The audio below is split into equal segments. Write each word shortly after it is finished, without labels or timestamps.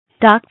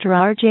Dr.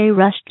 R.J.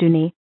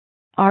 Rushdoony,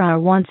 RR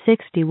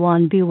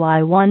 161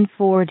 BY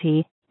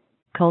 140,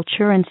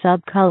 Culture and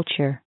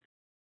Subculture.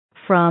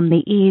 From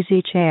the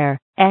Easy Chair,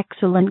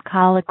 excellent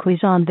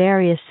colloquies on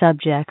various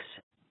subjects.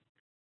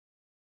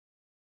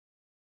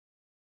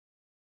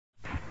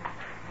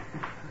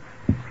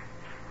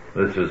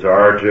 This is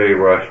R.J.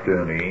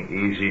 Rushdoony,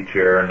 Easy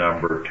Chair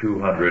number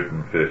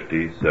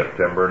 250,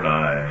 September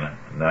 9,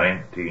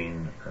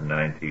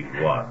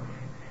 1991.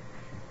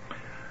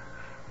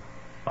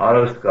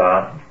 Otto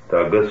Scott,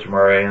 Douglas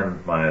Murray,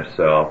 and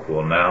myself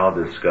will now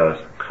discuss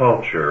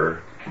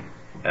culture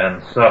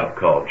and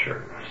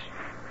subcultures.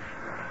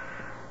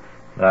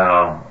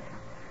 Now,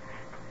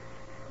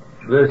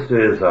 this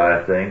is,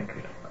 I think,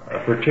 a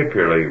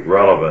particularly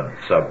relevant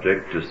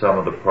subject to some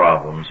of the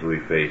problems we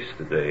face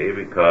today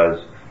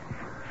because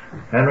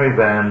Henry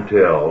Van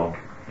Til,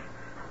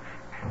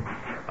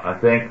 I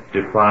think,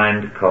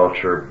 defined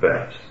culture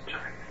best.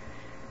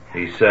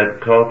 He said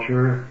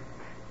culture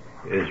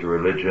is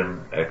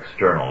religion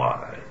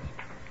externalized.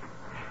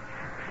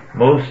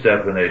 Most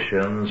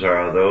definitions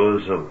are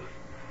those of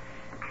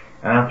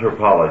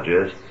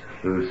anthropologists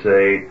who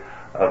say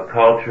a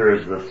culture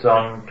is the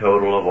sum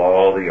total of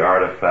all the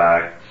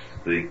artifacts,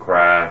 the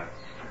crafts,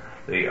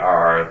 the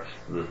arts,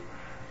 the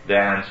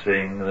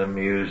dancing, the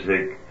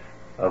music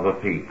of a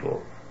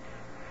people,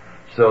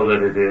 so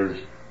that it is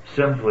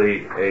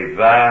simply a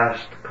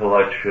vast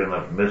collection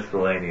of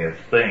miscellaneous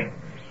things.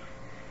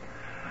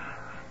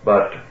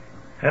 But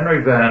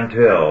Henry Van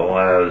Til,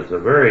 as a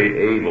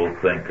very able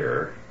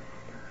thinker,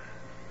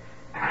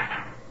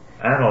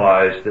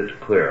 analyzed it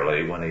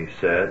clearly when he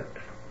said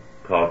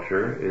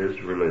culture is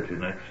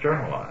religion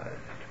externalized.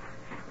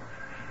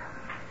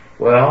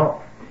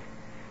 Well,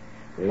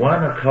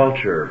 when a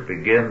culture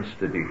begins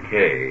to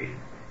decay,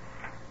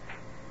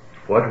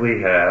 what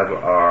we have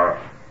are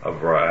a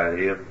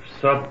variety of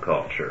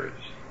subcultures.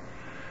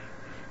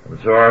 And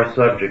so our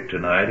subject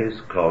tonight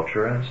is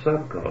culture and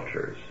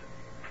subcultures.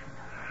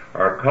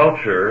 Our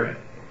culture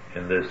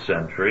in this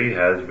century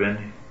has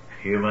been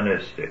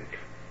humanistic.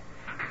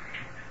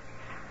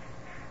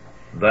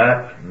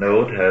 That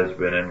note has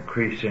been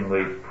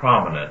increasingly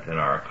prominent in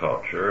our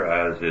culture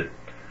as it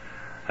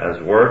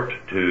has worked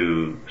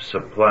to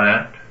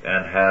supplant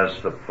and has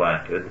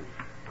supplanted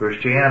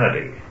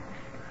Christianity.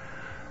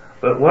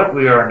 But what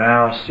we are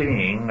now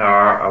seeing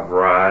are a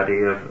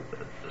variety of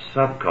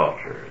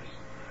subcultures.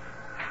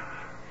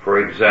 For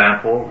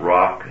example,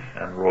 rock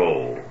and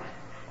roll.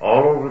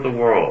 All over the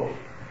world,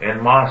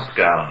 in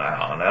Moscow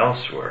now and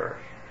elsewhere,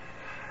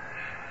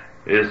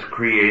 is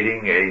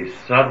creating a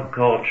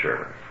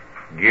subculture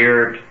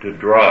geared to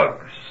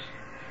drugs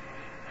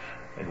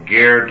and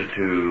geared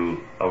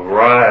to a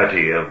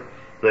variety of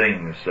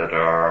things that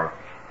are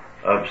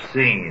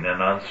obscene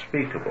and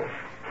unspeakable.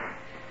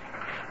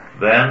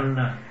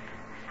 Then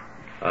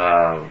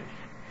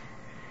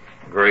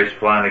Grace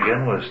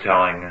Flanagan was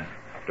telling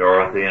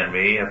Dorothy and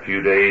me a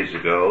few days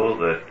ago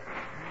that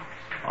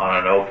on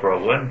an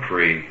Oprah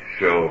Winfrey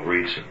show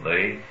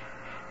recently,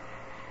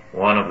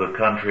 one of the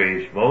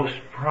country's most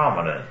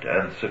prominent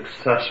and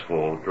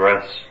successful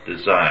dress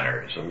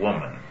designers, a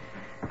woman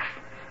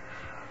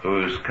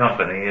whose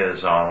company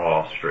is on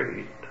Wall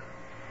Street,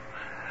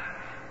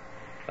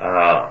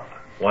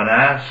 when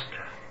asked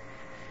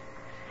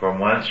from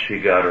whence she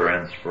got her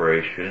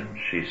inspiration,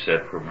 she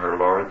said from her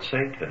Lord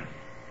Satan.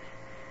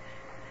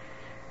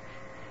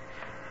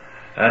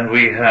 And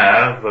we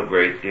have a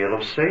great deal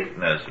of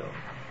Satanism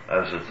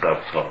as a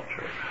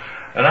subculture.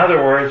 In other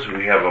words,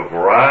 we have a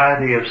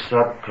variety of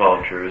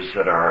subcultures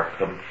that are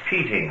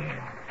competing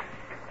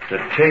to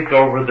take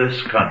over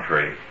this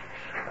country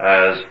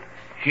as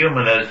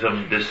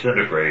humanism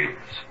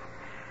disintegrates,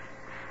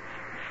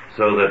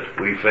 so that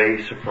we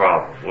face a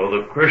problem. Will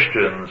the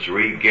Christians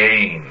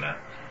regain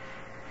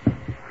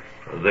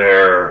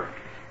their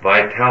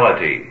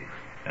vitality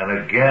and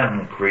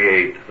again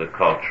create the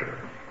culture?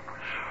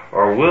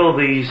 Or will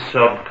these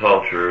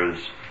subcultures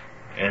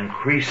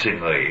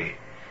increasingly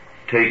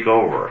take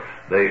over?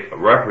 They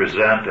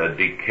represent a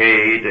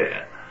decayed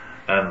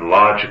and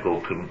logical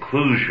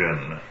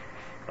conclusion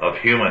of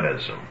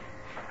humanism,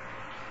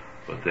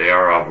 but they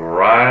are a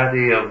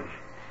variety of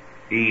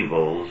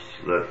evils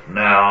that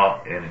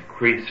now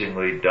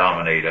increasingly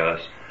dominate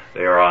us.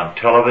 They are on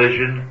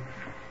television,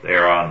 they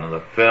are on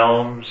the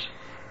films,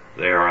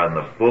 they are on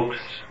the books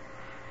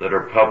that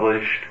are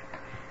published,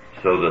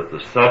 so that the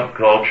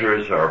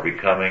subcultures are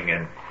becoming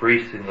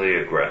increasingly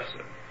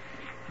aggressive.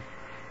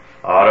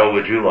 Otto,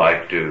 would you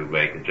like to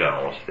make a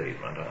general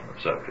statement on the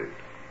subject?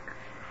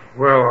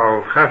 Well,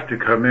 I'll have to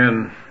come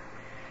in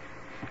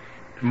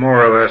to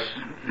more or less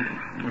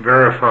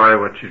verify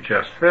what you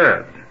just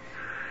said.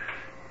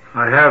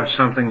 I have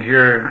something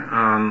here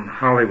on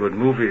Hollywood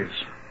movies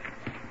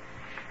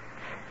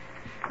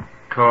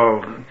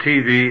called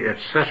TV,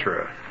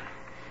 Etc.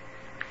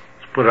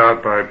 It's put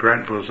out by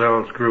Brent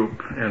Blazell's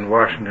group in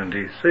Washington,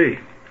 D.C.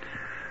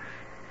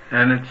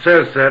 And it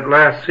says that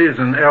last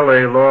season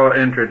L.A. Law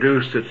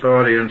introduced its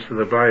audience to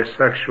the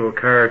bisexual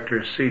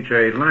character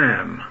C.J.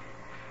 Lamb.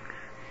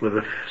 with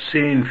a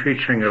scene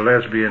featuring a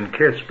lesbian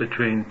kiss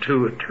between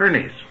two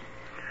attorneys.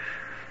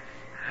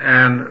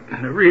 And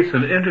a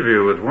recent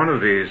interview with one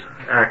of these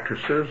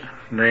actresses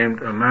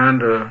named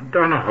Amanda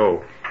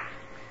Donahoe,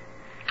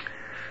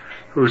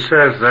 who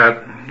says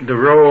that the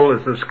role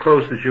is as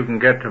close as you can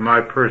get to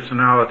my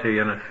personality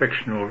in a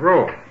fictional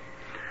role,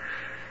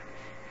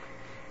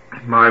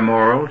 my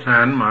morals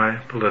and my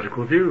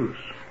political views.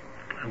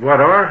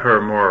 What are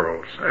her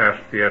morals?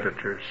 Asked the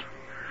editors.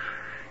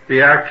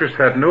 The actress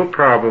had no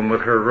problem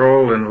with her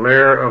role in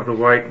Lair of the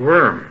White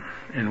Worm,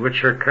 in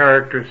which her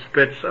character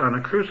spits on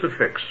a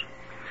crucifix.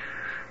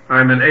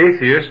 I'm an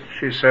atheist,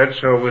 she said,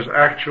 so it was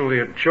actually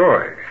a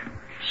joy.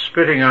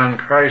 Spitting on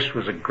Christ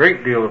was a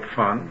great deal of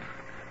fun,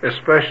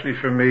 especially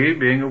for me,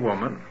 being a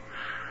woman.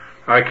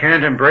 I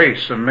can't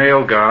embrace a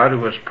male God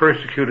who has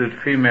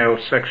persecuted female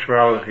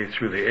sexuality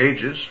through the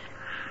ages,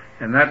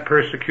 and that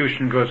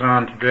persecution goes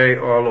on today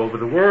all over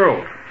the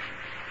world.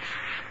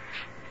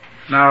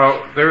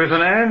 Now, there is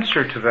an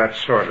answer to that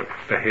sort of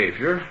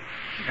behavior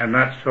and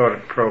that sort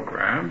of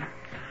program,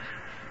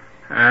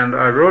 and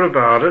I wrote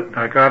about it.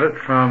 I got it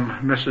from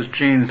Mrs.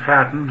 Jean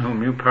Patton,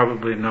 whom you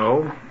probably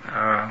know,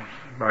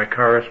 by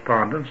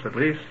correspondence at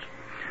least,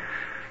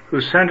 who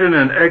sent in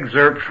an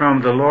excerpt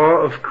from The Law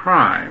of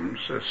Crimes,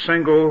 a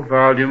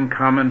single-volume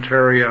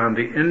commentary on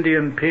the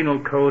Indian Penal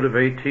Code of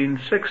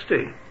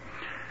 1860,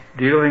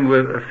 dealing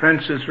with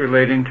offenses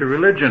relating to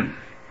religion.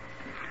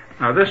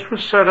 Now, this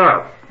was set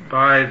up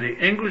by the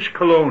English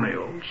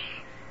colonials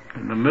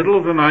in the middle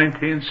of the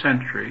 19th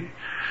century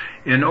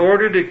in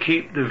order to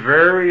keep the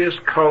various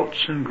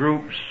cults and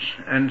groups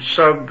and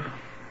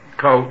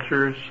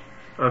subcultures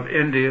of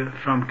India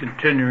from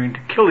continuing to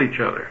kill each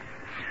other.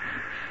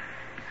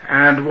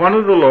 And one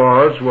of the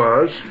laws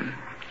was,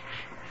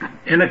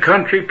 in a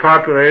country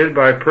populated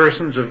by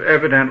persons of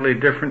evidently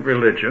different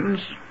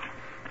religions,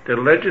 the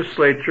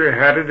legislature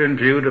had it in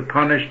view to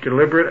punish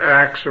deliberate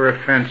acts or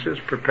offenses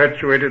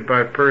perpetuated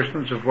by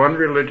persons of one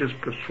religious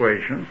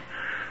persuasion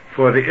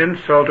for the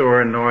insult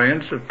or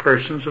annoyance of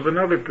persons of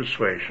another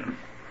persuasion.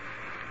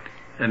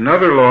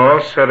 Another law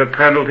set a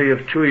penalty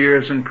of 2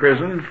 years in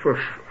prison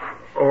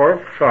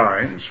or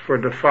fines for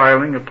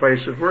defiling a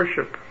place of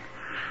worship.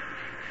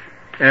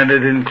 And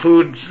it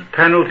includes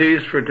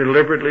penalties for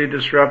deliberately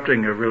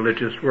disrupting a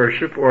religious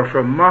worship or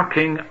for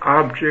mocking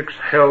objects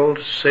held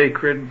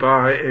sacred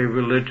by a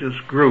religious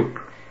group.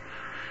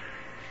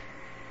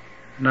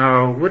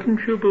 Now,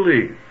 wouldn't you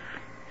believe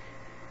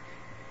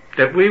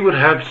that we would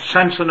have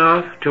sense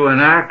enough to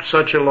enact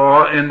such a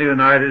law in the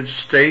United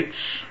States?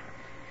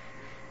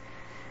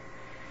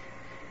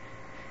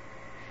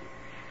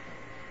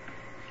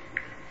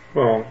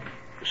 Well,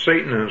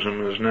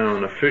 Satanism is now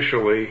an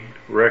officially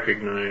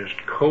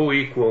recognized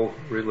co-equal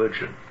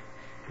religion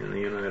in the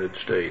United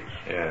States.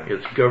 Yeah.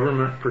 It's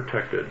government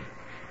protected.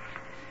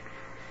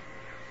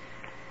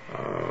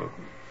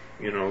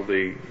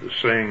 The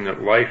saying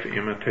that life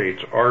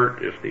imitates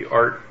art. If the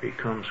art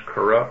becomes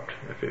corrupt,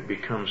 if it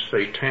becomes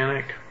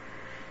satanic,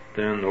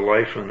 then the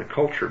life and the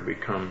culture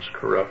becomes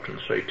corrupt and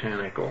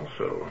satanic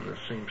also, and this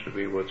seems to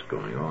be what's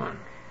going on.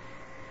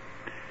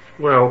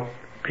 Well,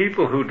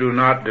 people who do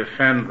not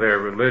defend their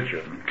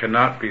religion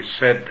cannot be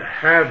said to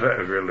have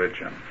a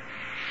religion.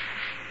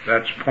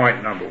 That's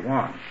point number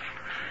one.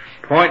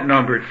 Point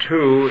number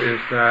two is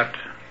that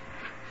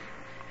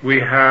we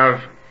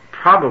have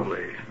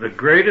probably the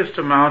greatest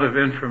amount of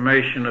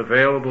information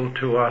available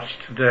to us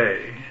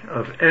today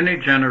of any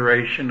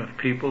generation of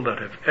people that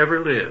have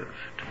ever lived.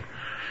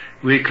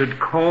 We could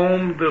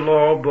comb the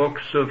law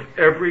books of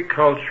every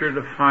culture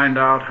to find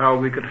out how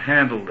we could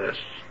handle this.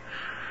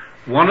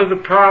 One of the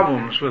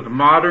problems with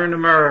modern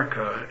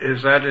America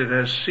is that it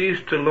has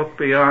ceased to look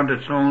beyond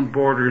its own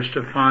borders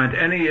to find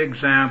any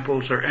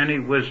examples or any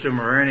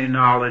wisdom or any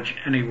knowledge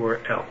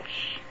anywhere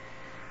else.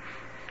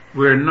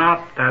 We're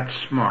not that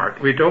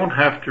smart. We don't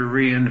have to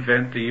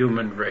reinvent the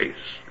human race.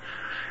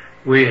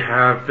 We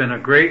have been a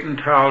great and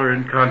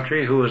tolerant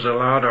country who has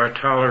allowed our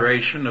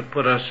toleration to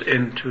put us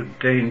into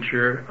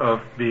danger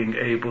of being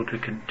able to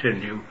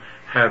continue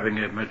having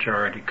a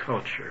majority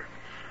culture.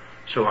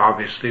 So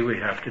obviously we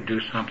have to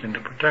do something to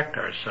protect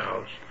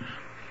ourselves.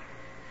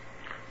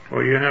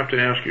 Well, you have to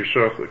ask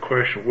yourself the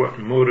question, what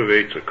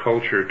motivates a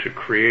culture to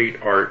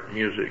create art,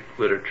 music,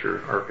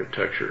 literature,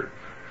 architecture?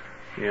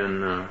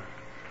 In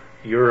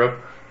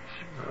Europe,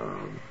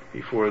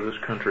 before this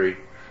country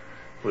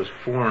was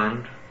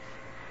formed,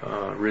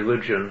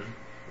 religion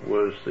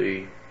was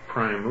the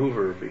prime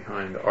mover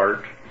behind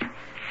art,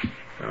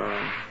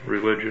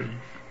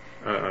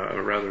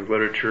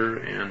 literature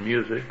and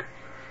music.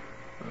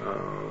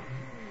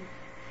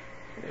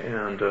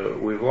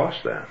 And we've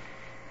lost that.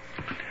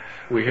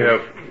 We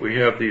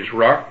have these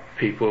rock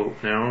people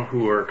now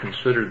who are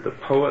considered the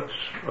poets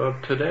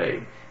of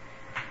today.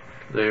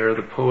 They are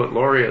the poet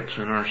laureates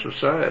in our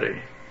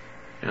society,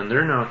 and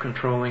they're now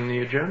controlling the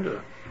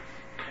agenda.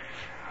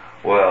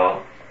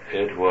 Well,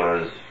 it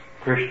was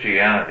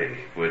Christianity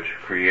which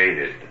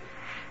created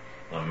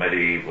the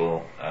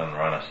medieval and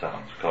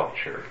Renaissance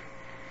culture.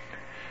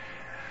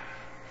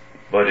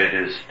 but it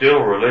is still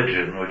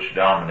religion which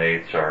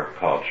dominates our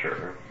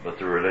culture, but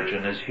the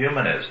religion is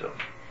humanism.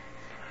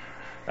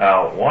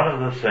 Now, one of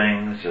the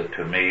things that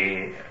to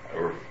me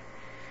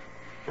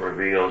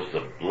reveals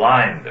the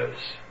blindness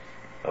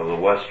of the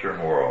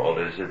Western world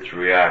is its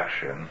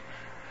reaction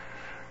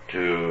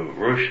to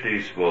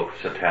Rushdie's book,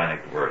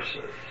 Satanic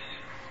Verses.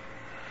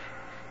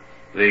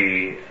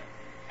 The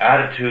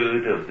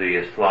attitude of the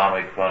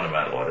Islamic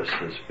fundamentalists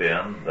has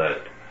been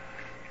that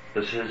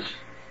this is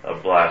a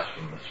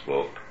blasphemous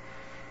book,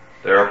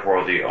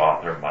 therefore the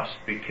author must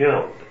be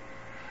killed.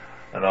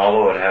 And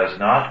although it has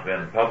not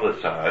been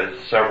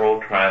publicized,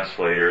 several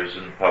translators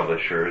and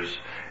publishers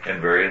in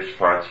various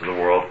parts of the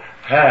world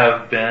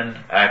have been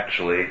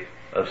actually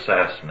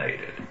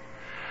assassinated.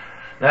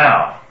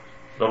 Now,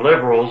 the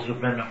liberals have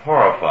been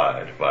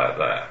horrified by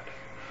that,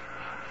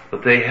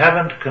 but they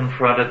haven't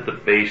confronted the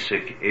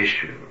basic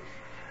issue,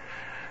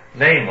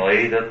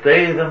 namely that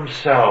they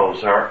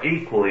themselves are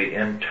equally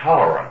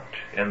intolerant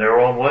in their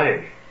own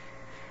way,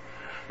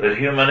 that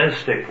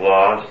humanistic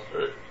law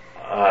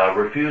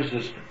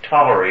refuses to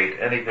tolerate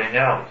anything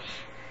else.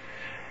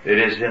 It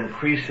is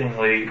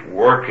increasingly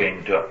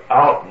working to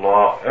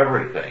outlaw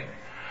everything.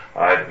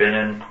 I've been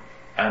in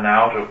and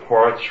out of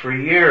courts for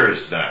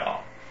years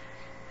now,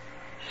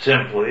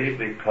 simply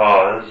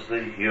because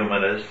the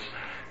humanists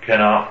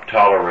cannot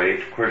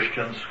tolerate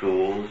Christian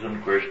schools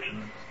and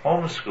Christian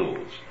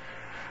homeschools.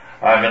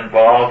 I'm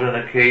involved in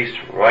a case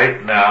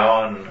right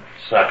now in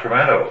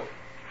Sacramento,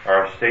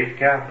 our state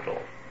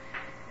capital.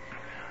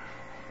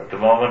 At the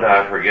moment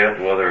I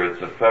forget whether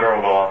it's a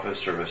federal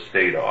office or a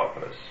state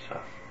office.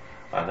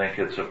 I think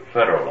it's a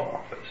federal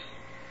office.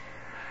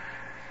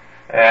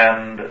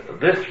 And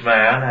this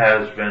man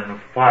has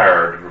been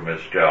fired from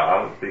his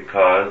job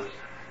because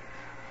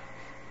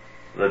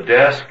the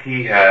desk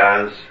he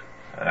has,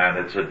 and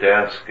it's a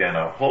desk in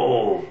a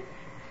whole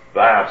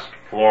vast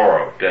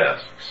floor of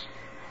desks,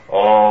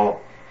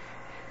 all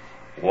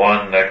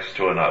one next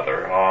to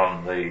another,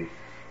 on the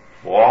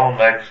wall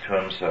next to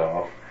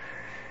himself,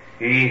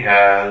 he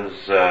has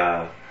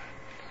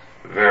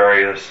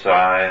various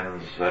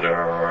signs that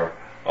are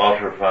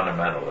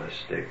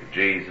ultra-fundamentalistic,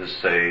 Jesus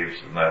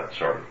saves and that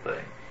sort of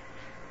thing.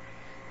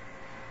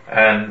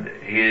 And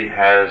he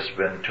has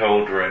been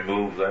told to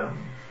remove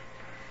them.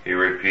 He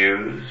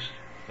refused,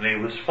 and he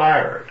was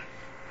fired.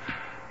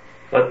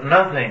 But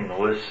nothing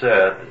was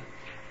said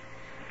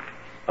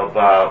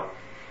about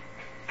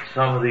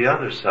some of the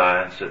other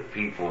signs that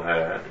people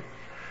had,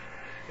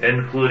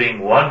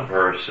 including one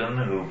person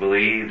who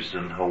believes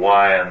in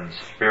Hawaiian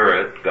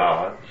spirit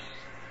gods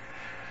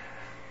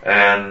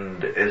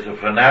and is a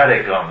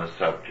fanatic on the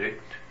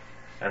subject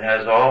and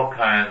has all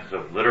kinds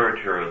of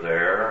literature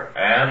there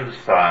and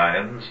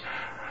signs,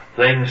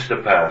 things to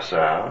pass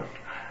out.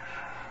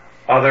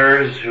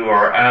 Others who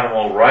are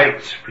animal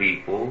rights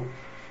people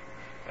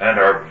and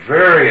are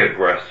very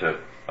aggressive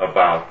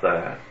about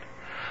that.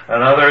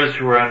 And others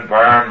who are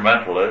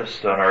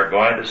environmentalists and are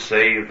going to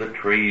save the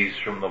trees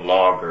from the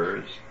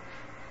loggers.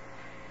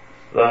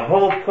 The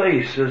whole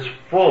place is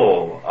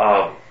full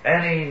of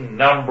any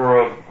number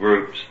of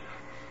groups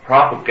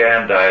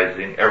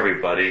propagandizing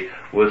everybody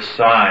with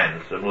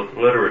signs and with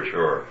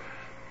literature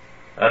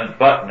and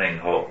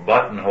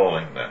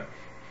buttonholing them.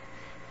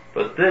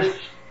 But this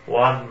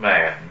one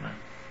man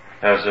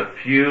has a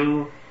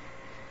few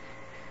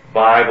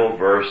Bible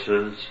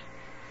verses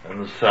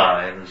and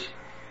signs,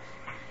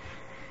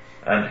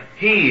 and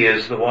he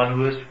is the one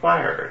who is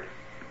fired.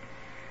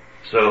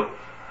 So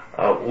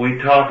we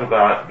talk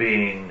about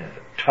being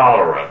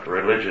tolerant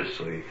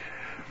religiously.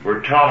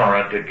 We're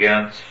tolerant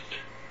against,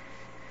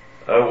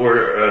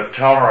 we're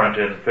tolerant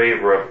in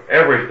favor of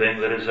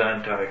everything that is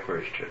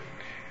anti-Christian.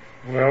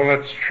 Well,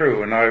 that's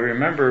true. And I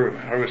remember,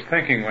 I was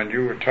thinking when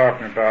you were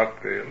talking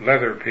about the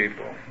leather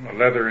people, the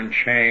leather and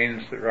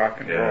chains, the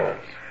rock and roll.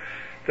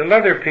 The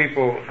leather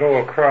people go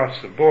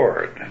across the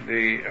board.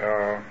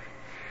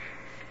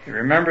 You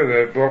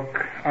remember the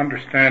book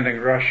Understanding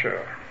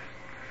Russia,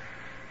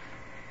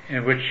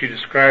 in which she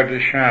described the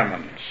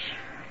shamans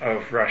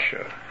of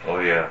Russia. Oh,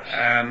 yes.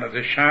 And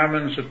the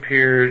shamans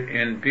appeared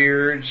in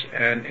beards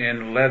and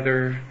in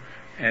leather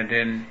and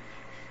in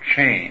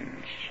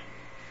chains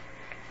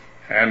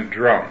and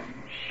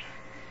drums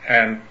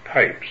and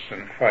pipes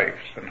and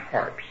fifes and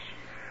harps.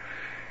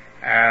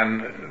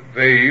 And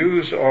they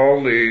use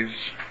all these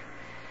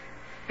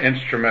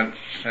instruments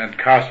and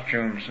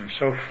costumes and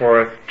so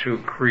forth to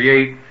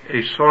create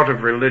a sort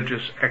of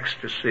religious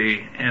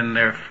ecstasy in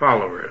their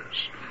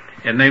followers.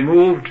 And they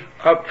moved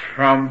up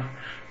from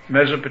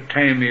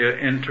Mesopotamia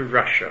into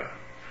Russia.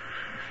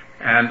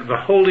 And the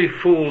holy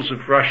fools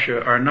of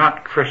Russia are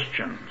not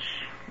Christians.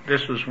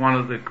 This was one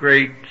of the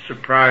great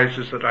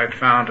surprises that I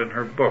found in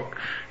her book.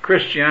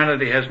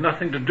 Christianity has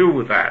nothing to do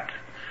with that.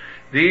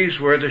 These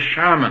were the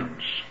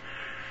shamans.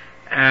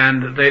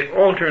 And they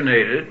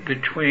alternated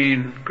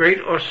between great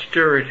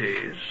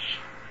austerities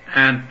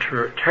and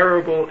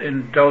terrible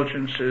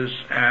indulgences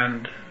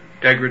and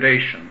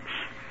degradations.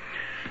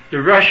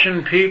 The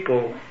Russian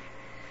people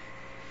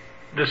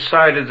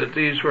decided that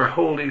these were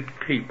holy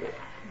people.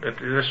 that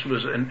this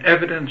was an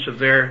evidence of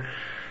their,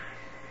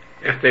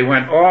 if they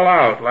went all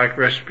out like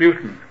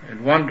Rasputin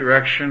in one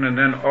direction and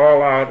then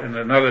all out in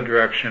another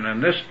direction,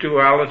 and this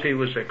duality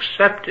was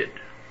accepted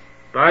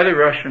by the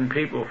Russian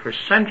people for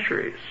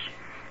centuries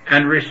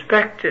and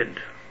respected,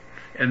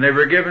 and they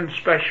were given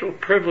special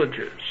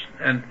privileges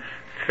and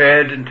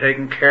fed and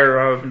taken care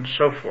of and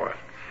so forth.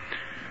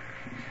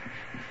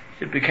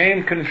 It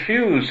became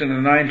confused in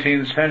the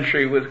 19th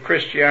century with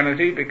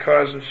Christianity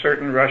because of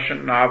certain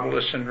Russian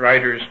novelists and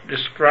writers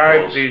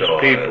described these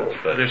people,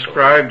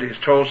 described these,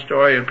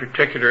 Tolstoy in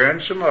particular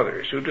and some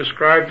others, who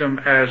described them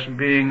as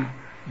being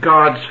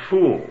God's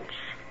fools.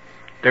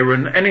 They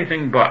were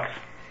anything but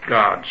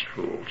God's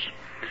fools.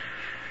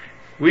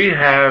 We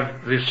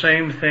have the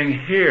same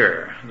thing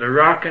here. The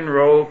rock and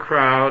roll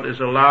crowd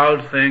is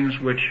allowed things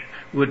which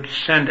would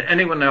send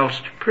anyone else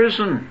to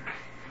prison.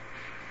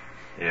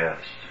 Yes.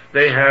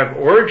 They have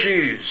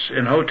orgies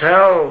in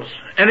hotels,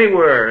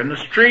 anywhere, in the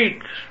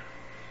street.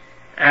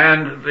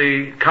 And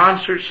the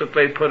concerts that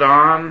they put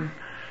on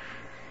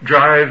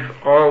drive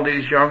all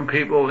these young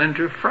people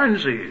into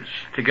frenzies,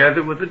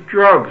 together with the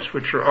drugs,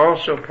 which are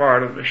also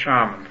part of the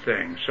shaman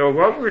thing. So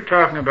what we're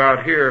talking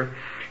about here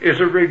is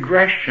a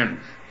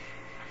regression.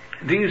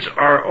 These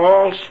are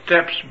all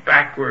steps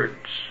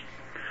backwards.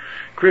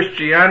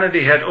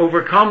 Christianity had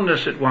overcome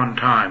this at one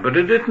time, but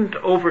it didn't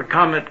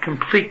overcome it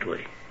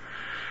completely.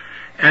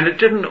 And it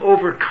didn't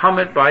overcome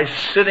it by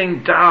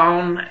sitting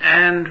down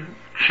and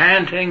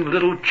chanting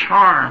little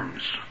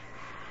charms.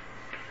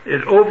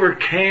 It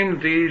overcame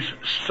these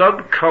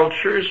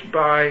subcultures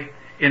by,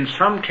 in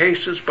some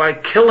cases, by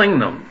killing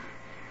them.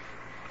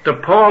 The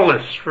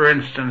Paulists, for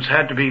instance,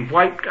 had to be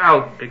wiped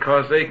out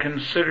because they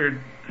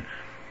considered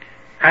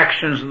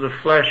actions of the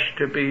flesh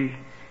to be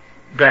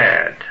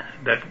bad,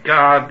 that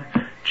God,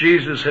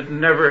 Jesus had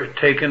never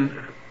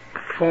taken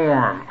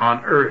form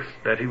on earth,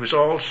 that he was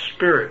all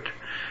spirit.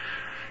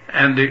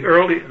 And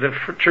the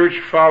church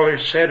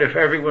fathers said, if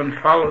everyone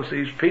follows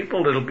these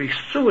people, it'll be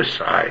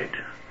suicide.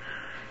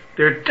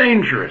 They're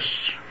dangerous.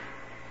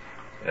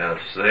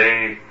 Yes,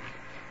 they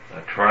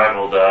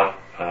traveled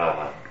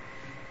up,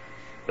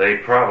 they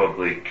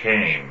probably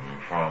came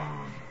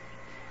from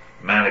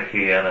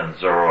Manichaean and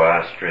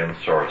Zoroastrian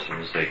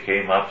sources. They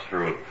came up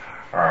through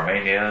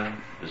Armenia,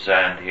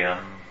 Byzantium,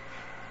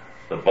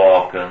 the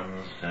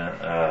Balkans,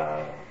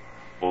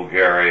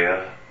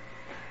 Bulgaria,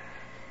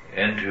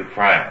 into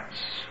France,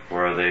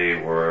 where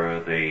they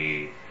were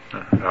the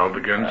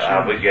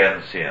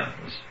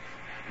Albigensians.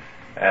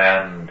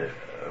 And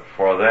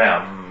for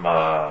them,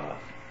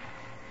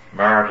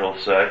 marital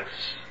sex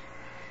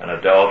and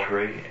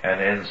adultery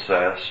and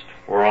incest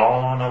were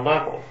all on a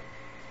level.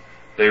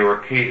 They were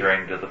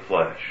catering to the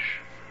flesh,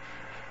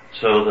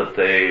 so that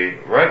they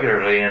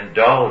regularly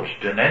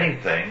indulged in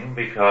anything,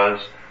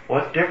 because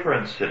what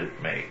difference did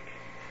it make?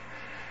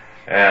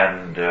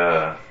 And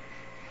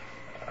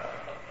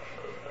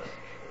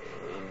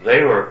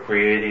they were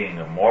creating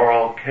a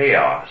moral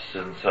chaos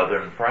in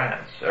southern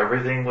France.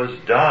 Everything was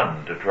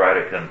done to try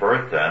to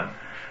convert them,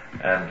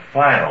 and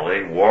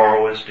finally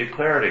war was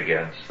declared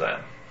against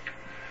them.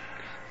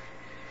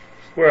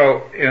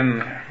 Well,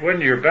 when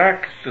your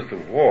back is to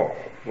the wall,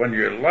 when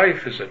your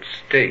life is at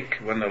stake,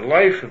 when the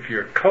life of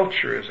your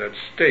culture is at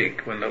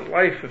stake, when the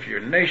life of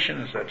your nation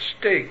is at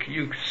stake,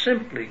 you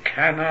simply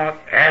cannot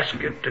ask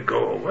it to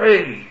go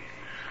away.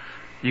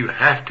 You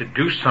have to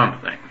do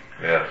something.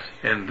 Yes.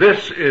 And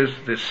this is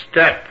the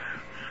step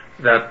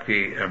that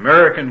the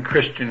American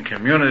Christian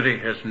community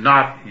has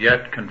not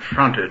yet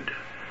confronted.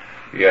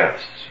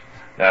 Yes.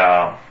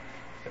 Now,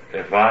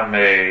 if I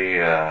may,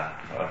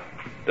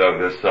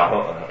 Douglas,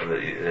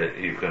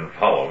 you can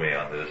follow me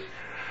on this.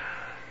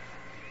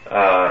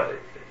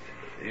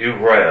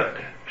 You've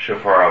read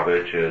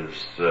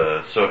Shafarovich's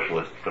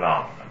Socialist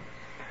Phenomenon.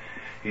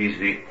 He's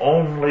the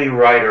only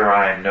writer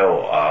I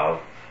know of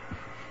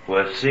who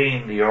has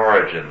seen the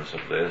origins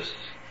of this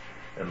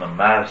in the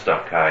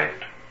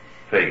Mazdakite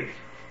faith,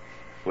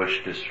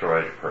 which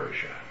destroyed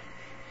Persia.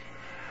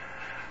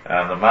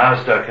 And the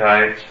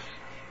Mazdakites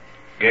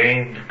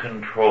gained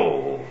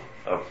control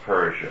of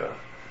Persia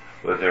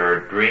with their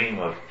dream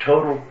of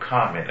total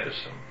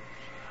communism.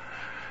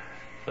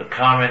 The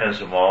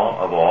communism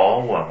of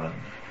all women,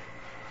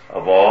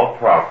 of all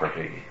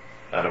property,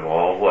 and of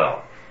all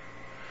wealth.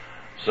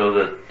 So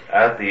that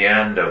at the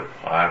end of,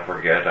 I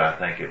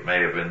think it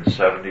may have been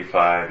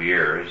 75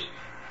 years,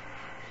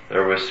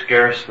 there was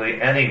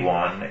scarcely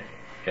anyone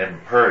in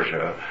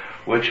Persia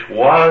which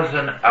was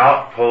an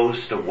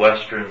outpost of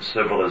Western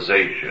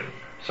civilization,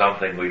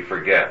 something we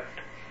forget.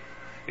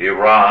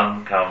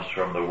 Iran comes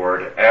from the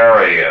word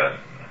Aryan.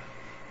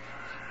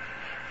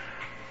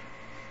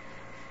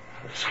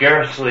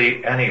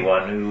 Scarcely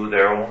anyone knew who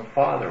their own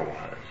father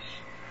was.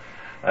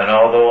 And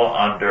although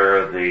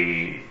under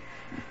the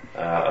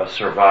a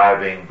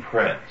surviving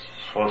prince,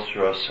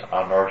 Khosrow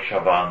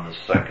Anushirvan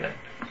II,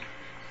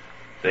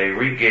 they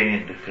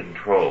regained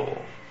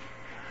control,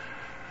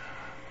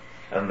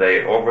 and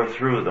they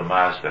overthrew the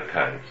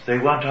Mazdakites. They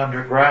went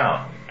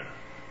underground.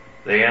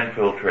 They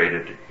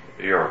infiltrated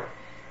Europe.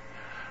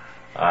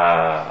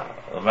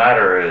 The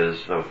matter is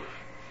of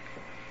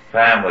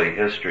family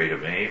history to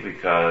me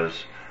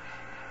because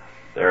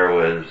there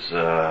was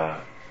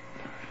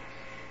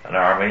an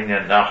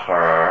Armenian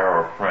Nachar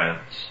or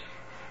prince,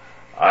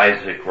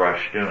 Isaac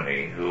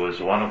Rushduni, who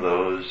was one of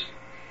those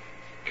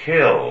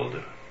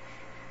killed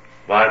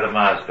by the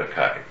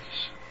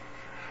Mazdakites.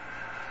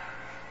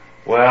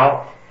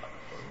 Well,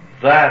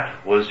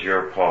 that was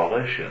your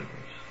Paulicians,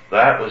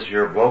 that was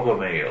your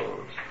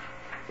Bogomils,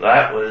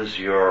 that was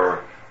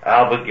your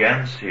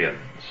Albigensians,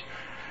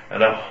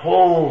 and a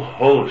whole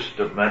host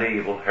of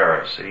medieval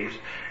heresies,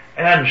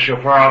 and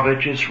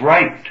Shafarevich is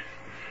right.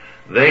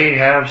 They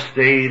have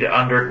stayed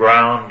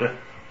underground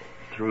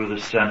through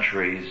the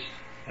centuries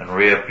and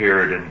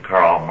reappeared in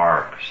Karl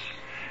Marx.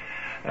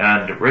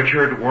 And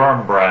Richard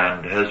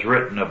Wurmbrand has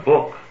written a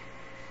book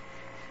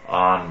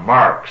on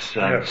Marx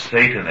and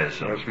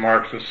Satanism. Was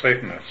Marx a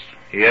Satanist?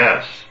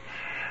 Yes.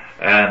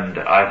 And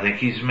I think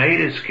he's made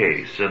his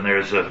case, and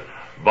there's a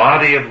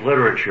body of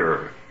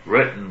literature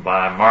written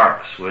by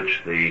Marx,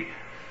 which the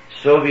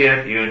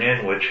Soviet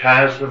Union, which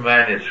has the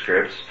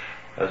manuscripts,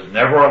 has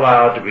never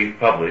allowed to be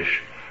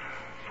published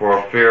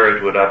for fear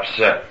it would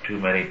upset too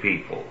many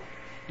people.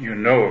 You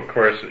know, of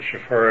course, that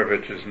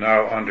Shafarevich is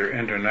now under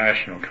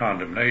international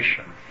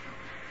condemnation.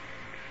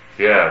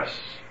 Yes,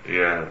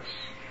 yes.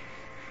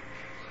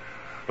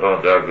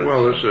 Well, Douglas.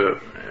 Well, there's a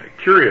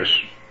curious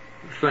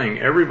thing.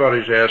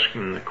 Everybody's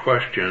asking the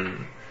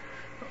question,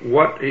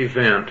 what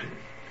event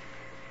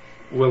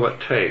will it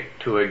take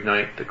to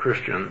ignite the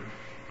Christian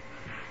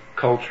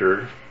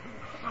culture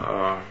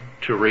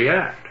to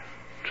react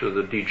to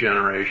the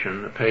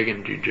degeneration, the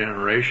pagan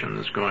degeneration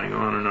that's going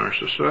on in our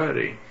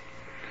society?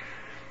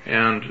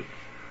 And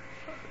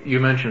you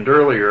mentioned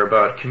earlier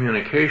about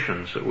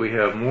communications, that we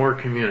have more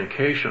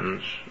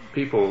communications.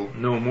 People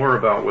know more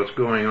about what's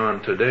going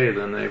on today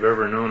than they've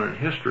ever known in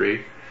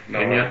history,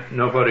 and yet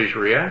nobody's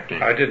reacting.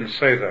 I didn't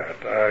say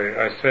that.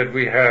 I said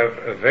we have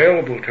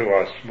available to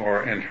us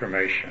more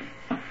information.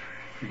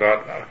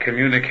 But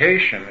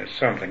communication is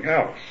something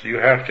else. You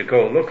have to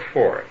go look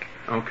for it.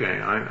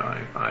 Okay,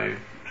 I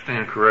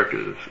stand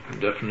corrected. It's a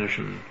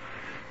definition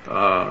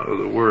of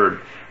the word.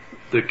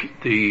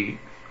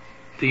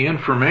 The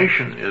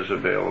information is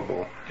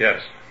available.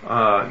 Yes.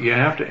 You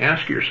have to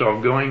ask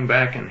yourself, going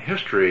back in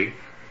history,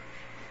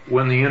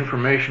 when the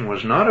information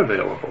was not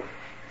available,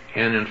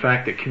 and in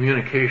fact the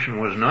communication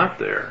was not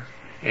there,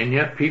 and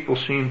yet people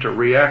seem to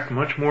react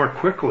much more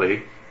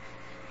quickly.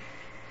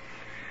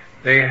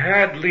 They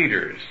had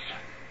leaders.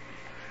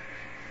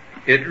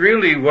 It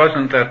really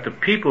wasn't that the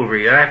people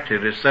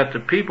reacted, it's that the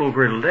people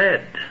were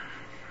led.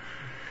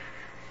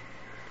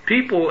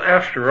 People,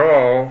 after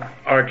all,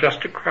 are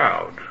just a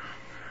crowd.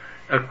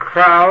 A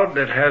crowd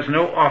that has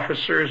no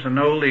officers and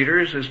no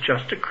leaders is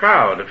just a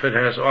crowd. If it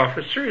has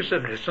officers,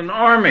 it is an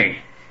army.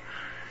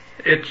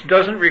 It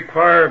doesn't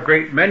require a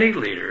great many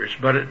leaders,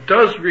 but it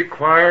does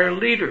require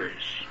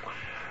leaders.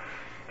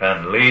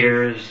 And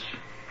leaders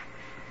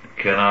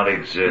cannot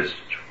exist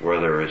where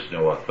there is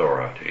no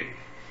authority,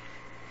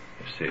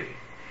 you see.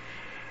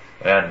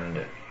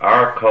 And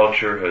our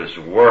culture has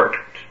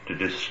worked to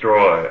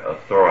destroy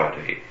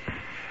authority.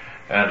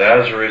 And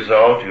as a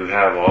result, you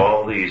have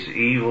all these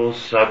evil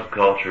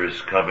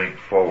subcultures coming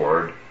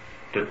forward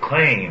to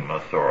claim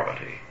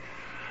authority.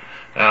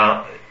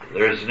 Now,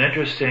 there's an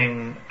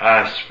interesting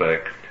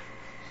aspect.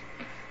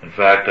 In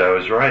fact, I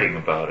was writing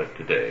about it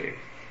today.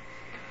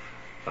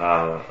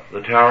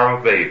 The Tower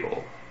of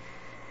Babel.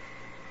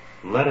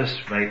 Let us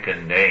make a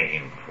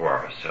name for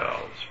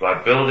ourselves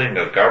by building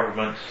a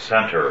government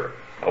center,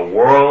 a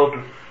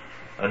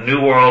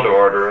new world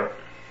order,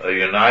 a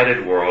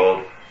united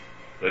world,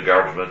 the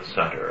government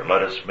center.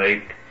 Let us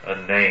make a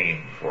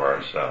name for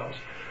ourselves.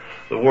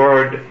 The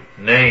word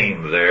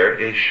name there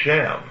is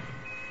Shem.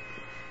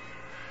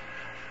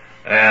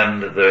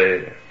 And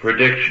the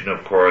prediction,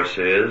 of course,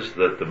 is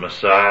that the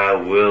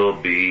Messiah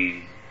will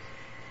be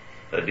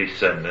a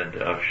descendant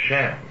of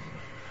Shem.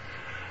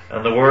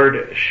 And the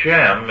word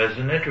Shem is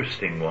an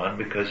interesting one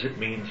because it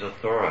means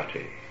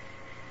authority.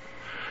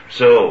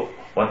 So,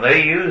 when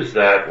they used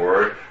that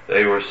word,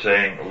 they were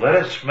saying, let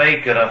us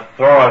make an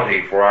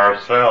authority for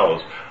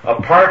ourselves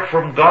apart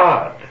from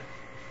God.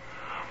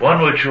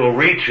 One which will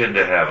reach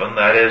into heaven,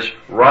 that is,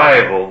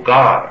 rival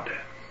God.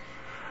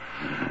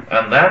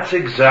 And that's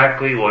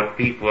exactly what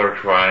people are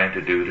trying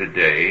to do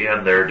today,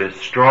 and they're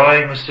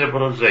destroying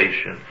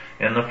civilization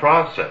in the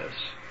process.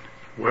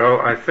 Well,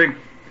 I think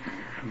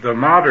the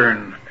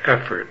modern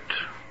effort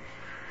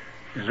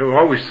is to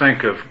always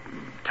think of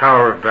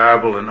Tower of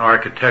Babel in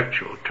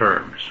architectural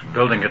terms,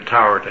 building a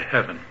tower to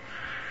heaven.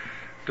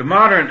 The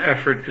modern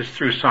effort is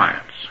through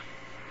science.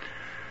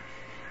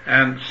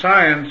 And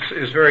science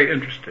is very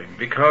interesting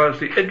because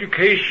the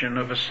education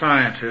of a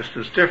scientist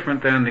is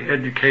different than the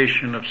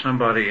education of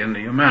somebody in the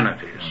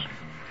humanities,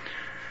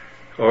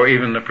 or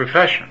even the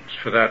professions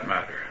for that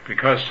matter,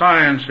 because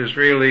science is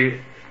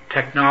really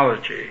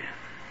technology.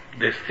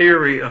 The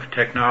theory of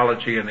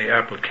technology and the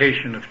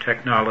application of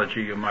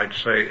technology, you might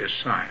say, is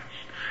science.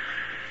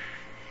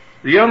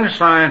 The young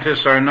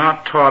scientists are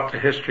not taught the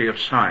history of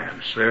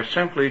science. They're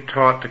simply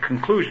taught the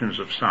conclusions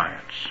of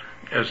science,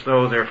 as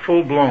though they're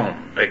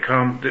full-blown. They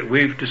come, that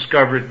we've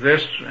discovered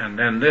this, and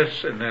then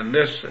this, and then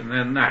this, and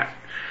then that.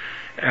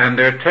 And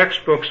their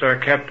textbooks are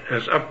kept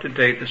as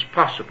up-to-date as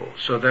possible,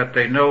 so that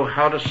they know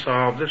how to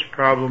solve this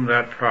problem,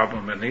 that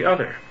problem, and the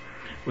other,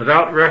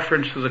 without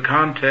reference to the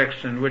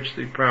context in which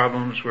the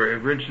problems were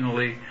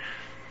originally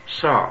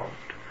solved,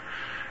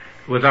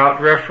 without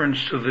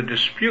reference to the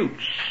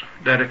disputes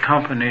that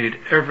accompanied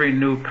every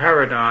new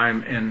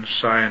paradigm in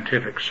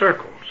scientific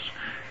circles.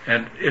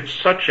 And it's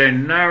such a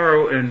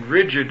narrow and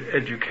rigid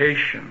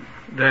education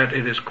that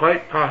it is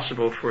quite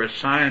possible for a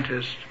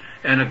scientist,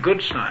 and a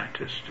good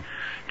scientist,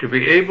 to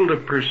be able to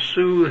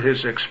pursue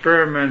his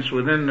experiments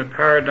within the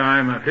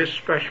paradigm of his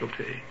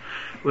specialty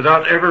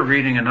without ever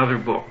reading another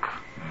book,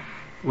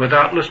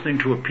 without listening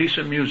to a piece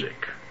of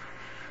music,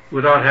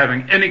 without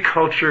having any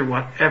culture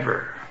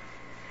whatever.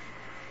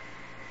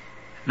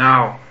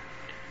 Now,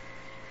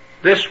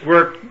 this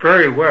worked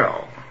very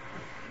well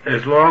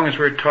as long as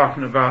we're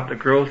talking about the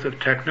growth of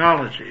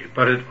technology,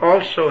 but it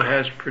also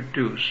has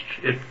produced,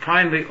 it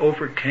finally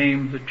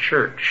overcame the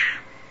church.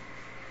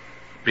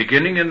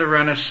 Beginning in the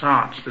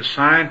Renaissance, the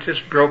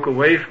scientists broke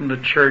away from the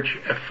church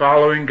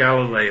following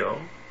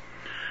Galileo,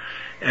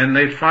 and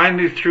they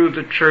finally threw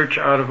the church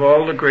out of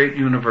all the great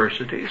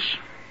universities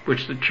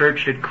which the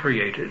church had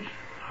created,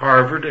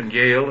 Harvard and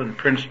Yale and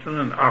Princeton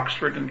and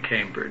Oxford and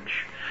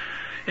Cambridge.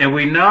 And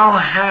we now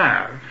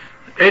have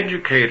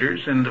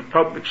educators in the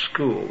public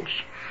schools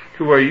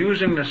who are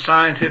using the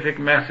scientific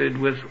method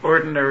with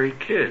ordinary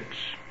kids,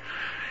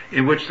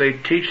 in which they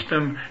teach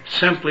them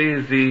simply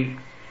the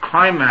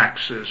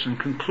climaxes and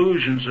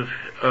conclusions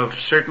of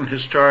certain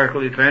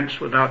historical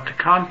events without the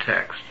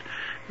context.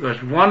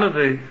 Because one of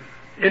the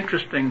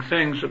interesting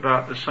things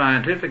about the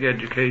scientific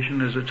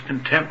education is its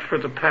contempt for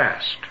the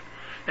past,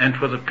 and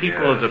for the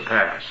people of the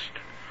past,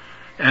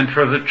 and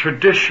for the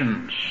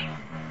traditions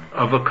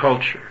of a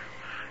culture.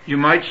 You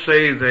might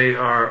say they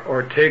are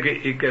Ortega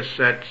y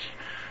Gasset's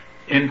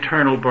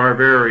internal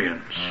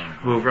barbarians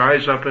who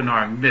rise up in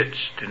our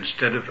midst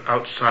instead of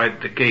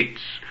outside the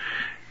gates.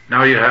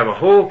 Now you have a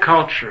whole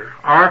culture,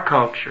 our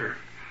culture,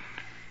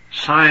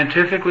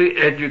 scientifically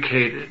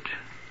educated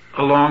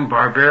along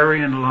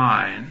barbarian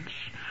lines,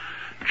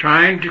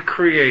 trying to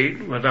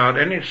create, without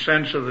any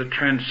sense of the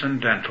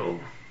transcendental,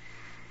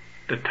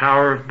 the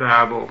Tower of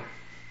Babel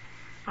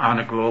on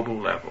a global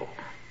level.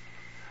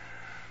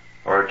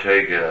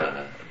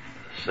 Ortega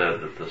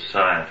said that the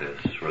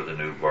scientists were the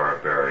new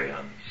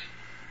barbarians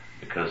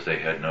because they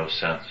had no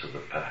sense of the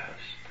past.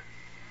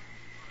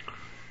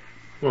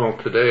 Well,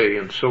 today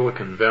in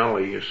Silicon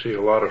Valley, you see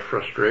a lot of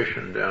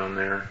frustration down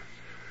there.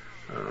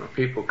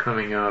 People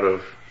coming out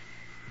of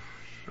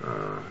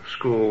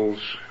schools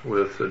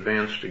with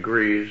advanced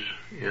degrees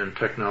in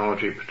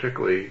technology,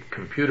 particularly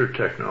computer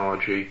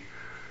technology,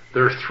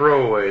 they're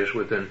throwaways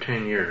within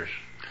 10 years.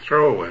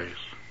 Throwaways.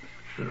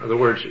 In other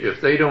words, if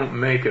they don't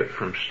make it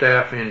from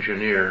staff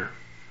engineer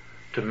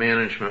to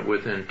management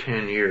within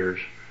 10 years,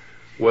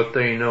 what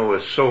they know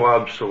is so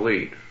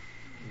obsolete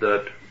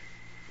that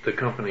the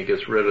company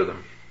gets rid of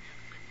them.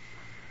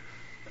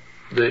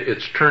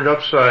 It's turned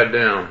upside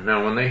down.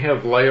 Now, when they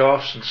have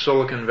layoffs in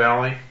Silicon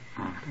Valley,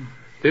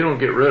 they don't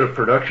get rid of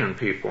production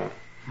people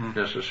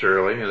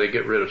necessarily. They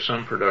get rid of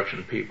some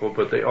production people,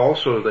 but they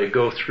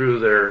go through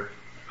their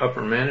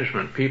upper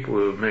management people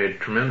who have made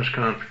tremendous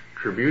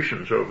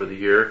contributions over the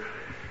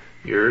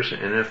years,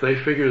 and if they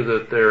figure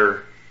that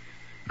their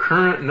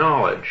current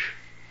knowledge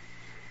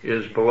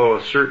is below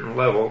a certain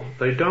level,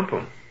 they dump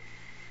them.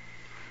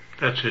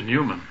 That's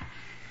inhuman.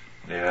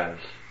 Yes.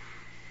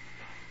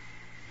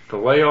 The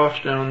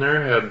layoffs down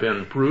there have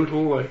been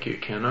brutal like you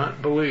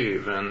cannot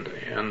believe, and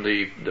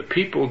the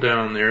people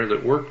down there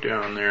that work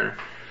down there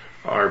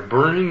are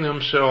burning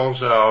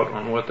themselves out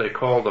on what they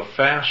call the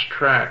fast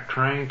track,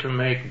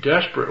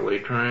 desperately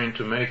trying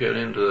to make it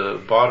into the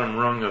bottom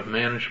rung of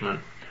management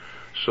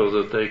so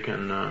that they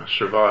can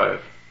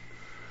survive.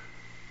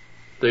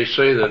 They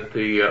say that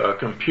the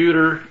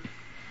computer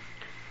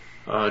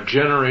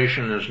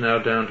generation is now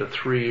down to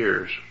 3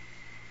 years.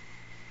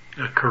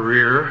 A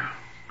career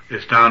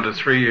is down to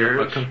 3 years?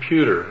 A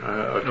computer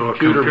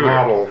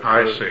model.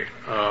 I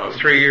see.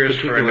 3 years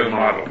for a new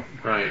model.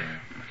 Right.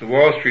 The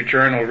Wall Street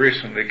Journal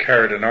recently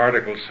carried an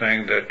article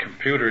saying that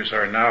computers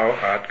are now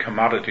at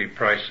commodity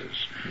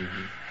prices.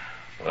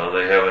 Mm-hmm. Well,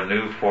 they have a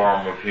new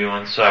form of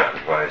human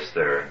sacrifice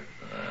there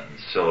in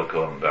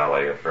Silicon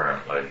Valley,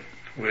 apparently.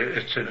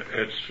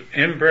 It's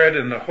inbred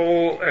in the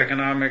whole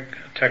economic,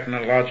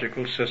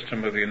 technological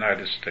system of the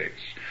United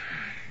States.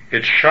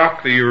 It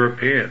shocked the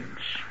Europeans,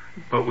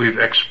 but we've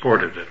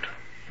exported it.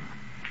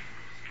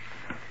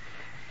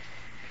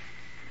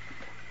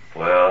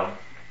 Well,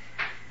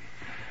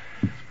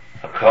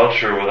 a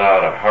culture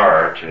without a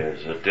heart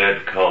is a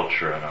dead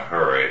culture in a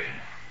hurry.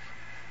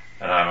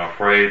 And I'm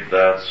afraid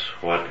that's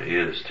what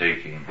is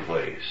taking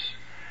place.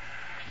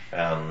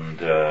 And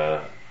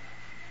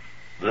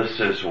this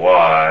is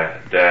why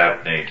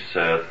Dabney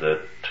said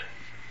that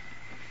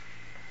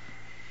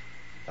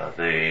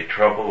The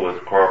trouble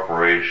with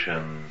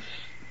corporations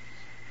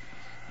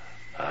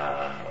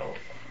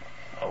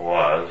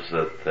was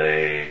that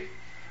they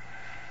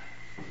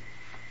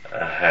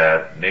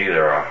had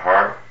neither a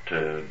heart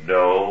to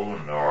know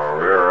nor a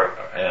rear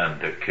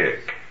end to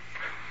kick.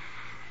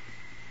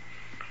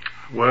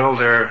 Well,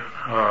 they're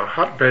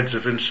hotbeds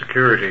of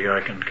insecurity,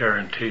 I can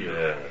guarantee you.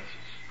 Yes.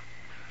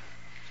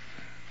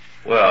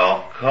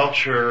 Well,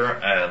 culture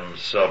and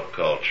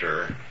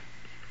subculture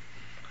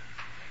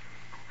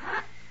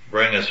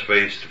bring us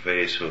face to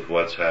face with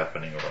what's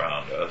happening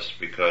around us,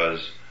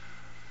 because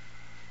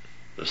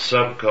the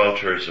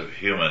subcultures of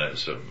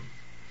humanism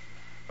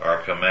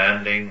are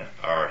commanding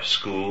our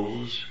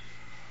schools,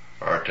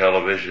 our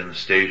television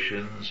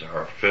stations,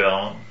 our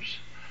films,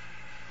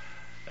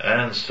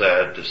 and,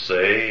 sad to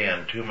say,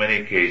 in too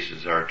many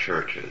cases, our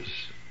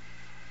churches.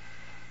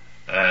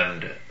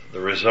 And the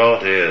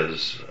result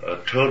is a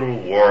total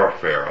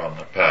warfare on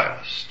the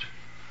past,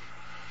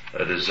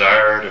 a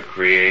desire to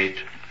create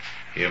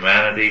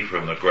humanity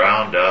from the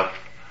ground up,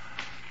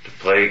 to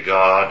play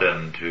God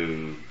and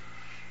to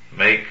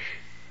make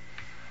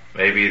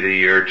maybe the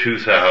year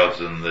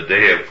 2000 the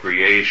day of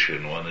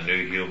creation when the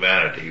new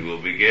humanity will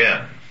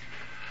begin.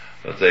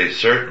 But they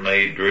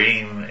certainly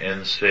dream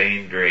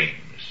insane dreams.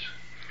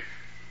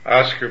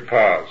 Oscar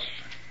Paz,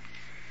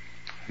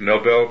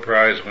 Nobel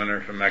Prize winner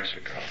from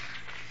Mexico,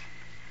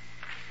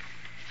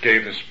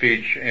 gave a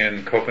speech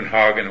in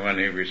Copenhagen when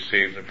he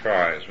received the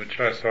prize, which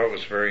I thought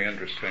was a very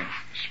interesting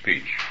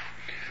speech.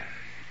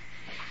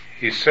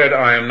 He said,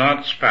 "I am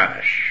not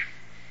Spanish,"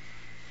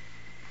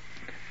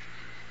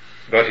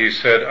 but he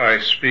said, "I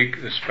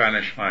speak the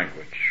Spanish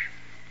language.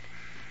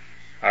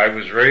 I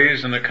was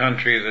raised in a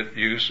country that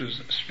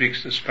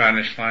speaks the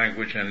Spanish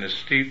language and is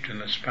steeped in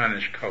the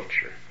Spanish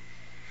culture."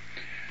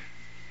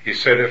 He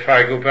said, "If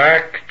I go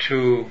back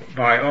to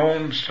my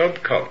own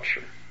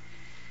subculture,"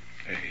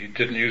 he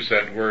didn't use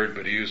that word,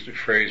 but he used a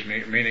phrase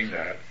meaning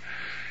that.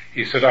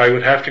 He said, "I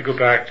would have to go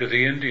back to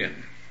the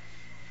Indian."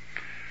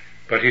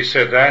 But he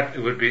said that it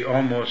would be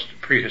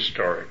almost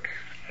prehistoric.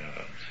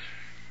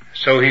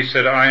 So he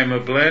said, "I am a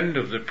blend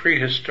of the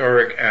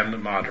prehistoric and the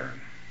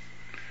modern."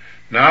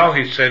 Now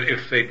he said,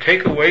 "If they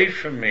take away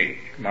from me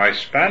my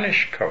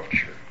Spanish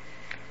culture,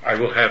 I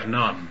will have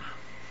none."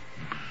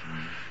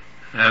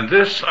 And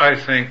this, I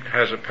think,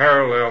 has a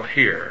parallel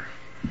here.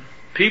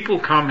 People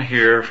come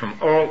here from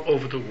all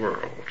over the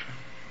world,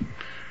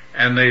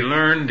 and they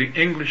learn the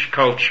English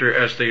culture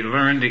as they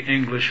learn the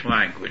English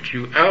language.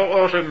 You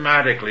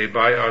automatically,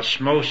 by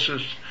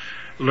osmosis,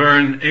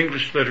 learn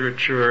English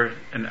literature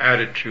and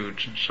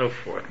attitudes and so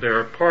forth. They're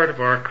a part of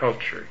our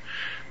culture.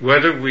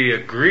 Whether we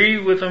agree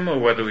with them or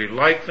whether we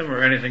like them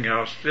or anything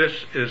else,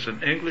 this is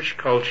an English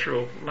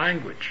cultural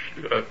language,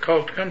 a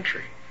cult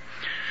country.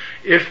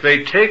 If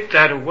they take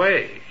that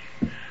away,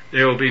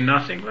 there will be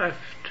nothing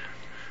left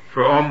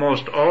for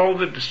almost all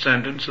the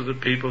descendants of the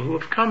people who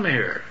have come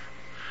here.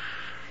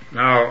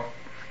 Now,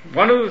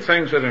 one of the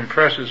things that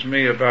impresses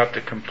me about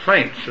the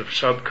complaints of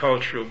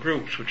subcultural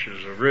groups, which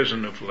has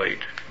arisen of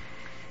late,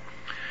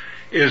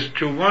 is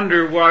to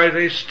wonder why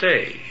they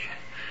stay.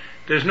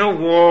 There's no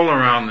wall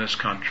around this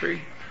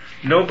country.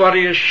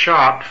 Nobody is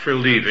shot for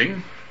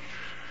leaving.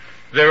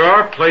 There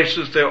are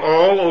places there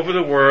all over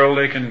the world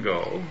they can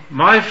go.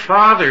 My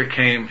father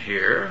came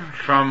here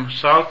from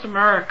South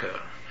America,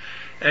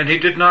 and he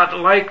did not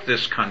like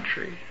this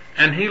country,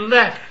 and he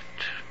left.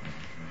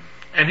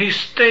 And he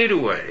stayed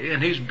away,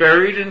 and he's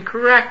buried in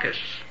Caracas,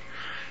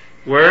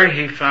 where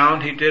he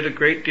found he did a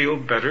great deal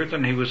better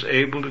than he was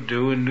able to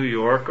do in New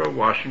York or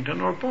Washington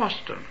or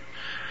Boston.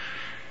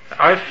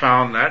 I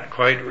found that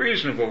quite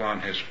reasonable on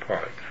his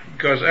part,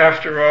 because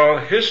after all,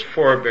 his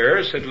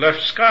forebears had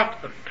left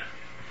Scotland,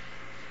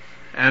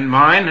 and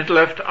mine had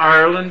left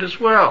Ireland as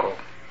well.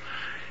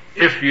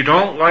 If you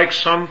don't like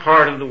some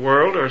part of the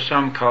world or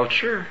some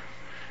culture,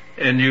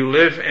 and you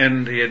live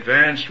in the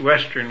advanced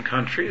Western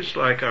countries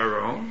like our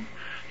own,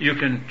 you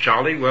can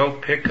jolly well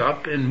pick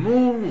up and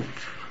move.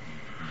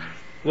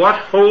 What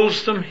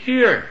holds them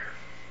here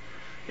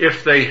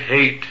if they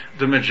hate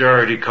the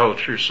majority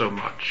culture so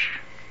much?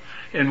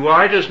 And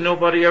why does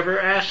nobody ever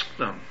ask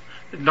them?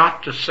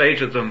 Not to say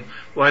to them,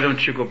 why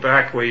don't you go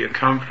back where you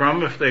come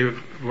from if they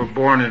were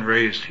born and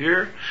raised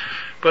here,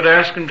 but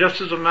ask them just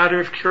as a matter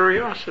of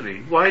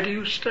curiosity, why do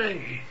you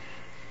stay?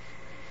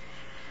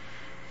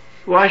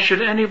 Why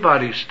should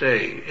anybody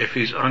stay if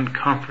he's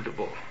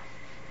uncomfortable?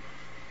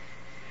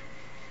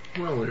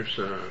 Well, there's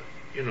a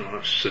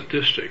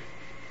sadistic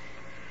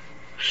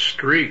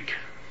streak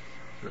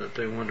that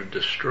they want to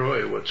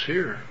destroy what's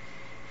here,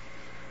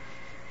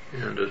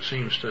 and it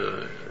seems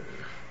to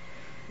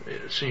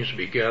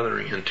be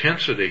gathering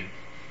intensity.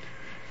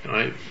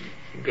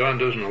 God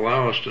doesn't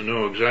allow us to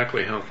know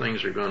exactly how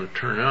things are going to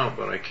turn out,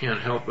 but I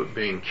can't help but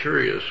being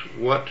curious.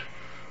 What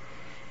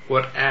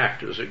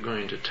act is it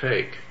going to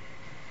take,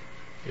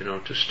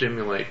 to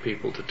stimulate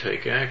people to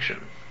take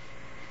action?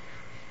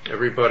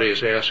 Everybody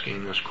is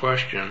asking this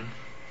question,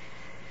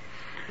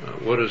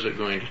 what is it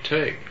going to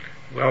take?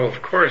 Well,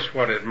 of course,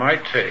 what it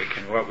might take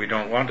and what we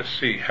don't want to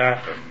see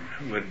happen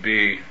would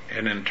be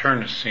an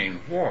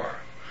internecine war.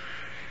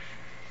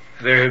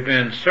 There have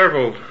been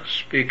several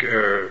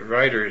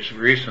writers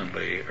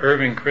recently,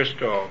 Irving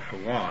Kristol for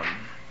one,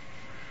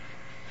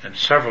 and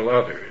several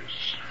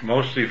others,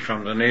 mostly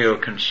from the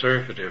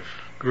neoconservative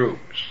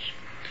groups,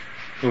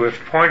 who have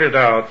pointed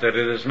out that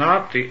it is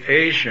not the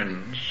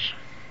Asians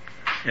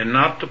and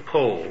not the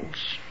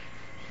Poles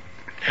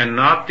and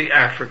not the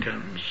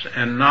Africans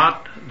and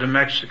not the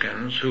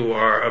Mexicans who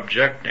are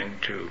objecting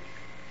to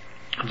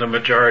the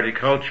majority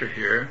culture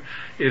here.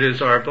 It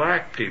is our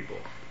black people.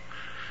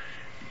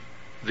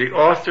 The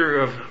author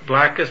of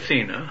Black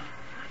Athena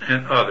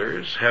and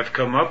others have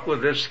come up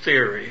with this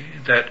theory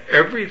that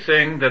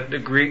everything that the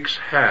Greeks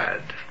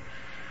had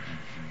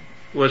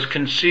was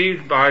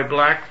conceived by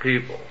black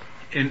people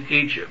in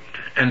Egypt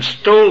and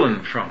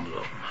stolen from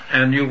them.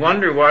 And you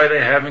wonder why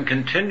they haven't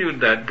continued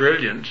that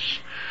brilliance.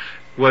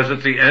 Was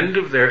it the end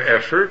of their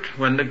effort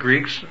when the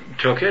Greeks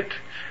took it?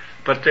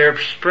 But they're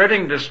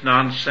spreading this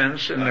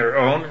nonsense in their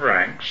own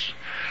ranks,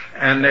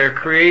 and they're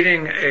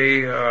creating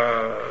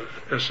a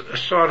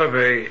sort of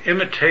a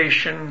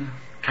imitation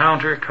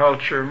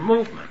counterculture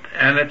movement.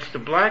 And it's the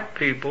black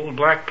people,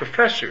 black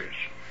professors,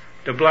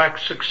 the black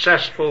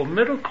successful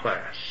middle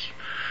class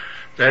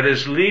that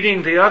is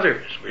leading the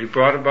others. We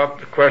brought up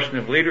the question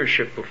of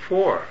leadership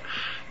before.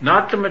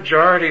 Not the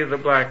majority of the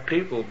black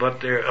people,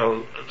 but there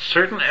are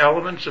certain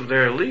elements of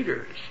their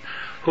leaders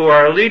who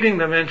are leading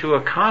them into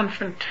a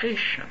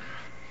confrontation.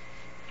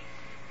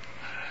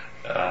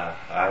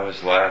 I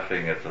was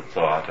laughing at the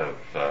thought of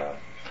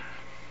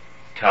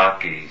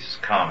Taki's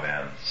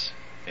comments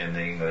in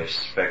the English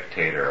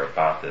Spectator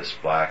about this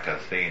Black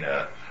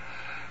Athena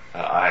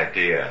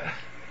idea.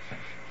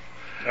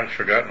 I've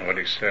forgotten what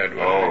he said.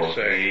 What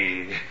did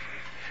he say?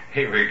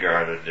 He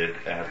regarded it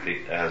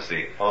as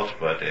the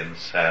ultimate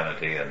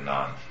insanity and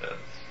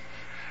nonsense.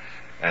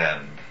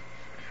 And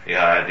the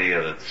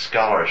idea that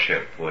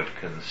scholarship would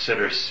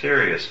consider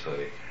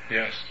seriously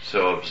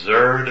so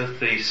absurd a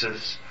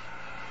thesis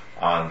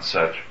on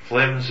such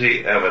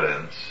flimsy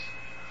evidence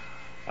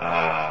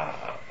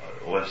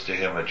was to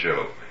him a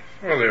joke.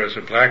 Well, there was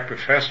a black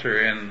professor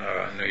in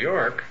New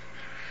York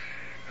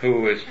who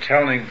was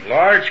telling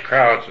large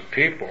crowds of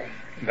people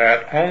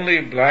that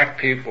only black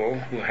people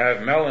who have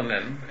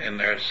melanin in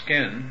their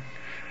skin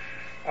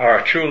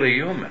are truly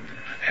human,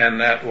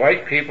 and that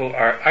white people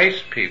are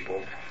ice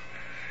people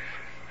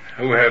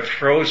who have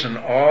frozen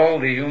all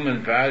the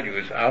human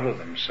values out of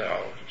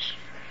themselves.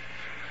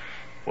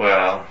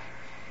 Well,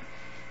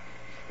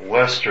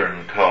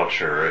 Western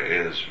culture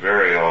is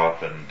very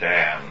often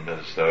damned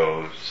as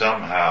though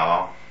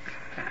somehow,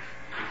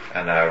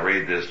 and I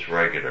read this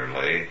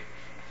regularly,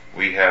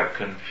 we have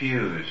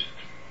confused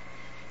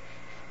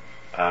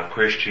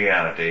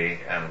Christianity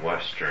and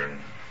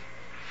Western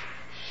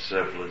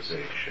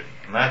civilization.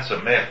 And that's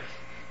a myth.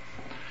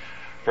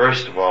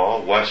 First of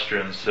all,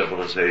 Western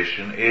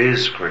civilization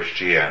is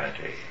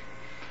Christianity.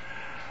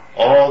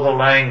 All the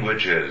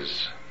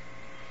languages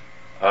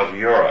of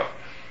Europe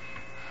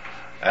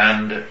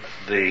and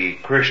the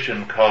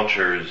Christian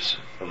cultures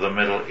of the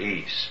Middle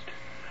East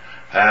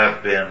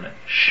have been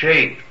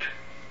shaped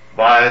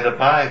by the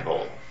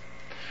Bible,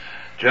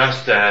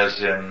 just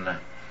as in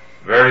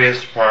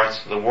various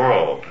parts of the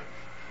world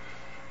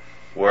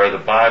where the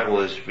Bible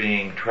is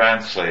being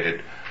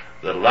translated,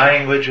 the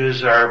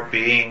languages are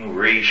being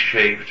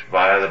reshaped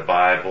by the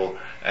Bible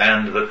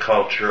and the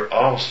culture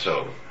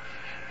also,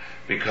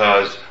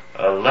 because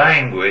a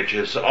language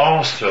is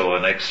also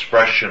an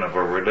expression of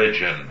a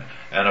religion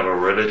and of a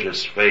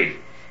religious faith.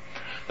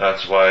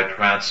 That's why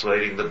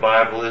translating the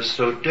Bible is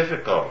so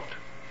difficult.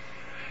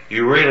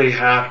 You really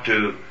have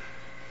to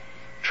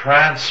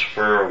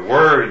transfer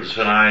words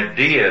and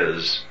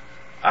ideas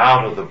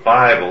out of the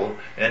Bible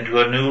into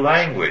a new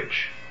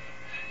language.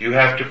 You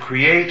have to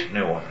create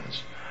new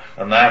ones.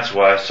 And that's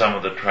why some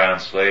of the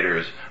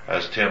translators,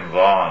 as Tim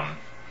Vaughan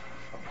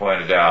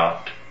pointed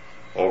out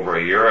over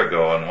a year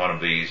ago in one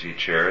of the Easy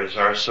Chairs,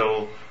 are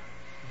so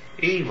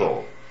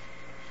evil.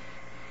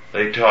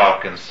 They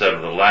talk, instead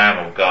of the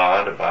Lamb of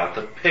God, about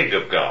the Pig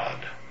of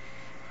God.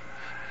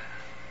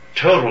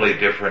 Totally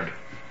different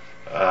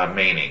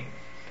meaning.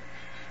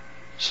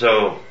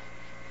 So,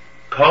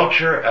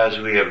 culture as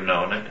we have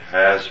known it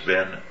has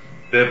been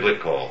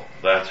biblical.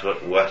 That's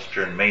what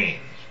Western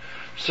means.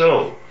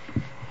 So,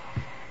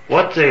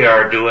 what they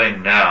are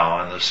doing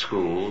now in the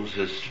schools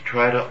is to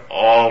try to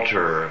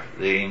alter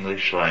the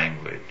English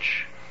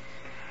language.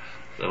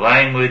 The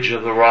language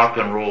of the rock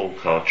and roll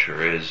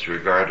culture is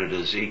regarded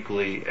as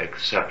equally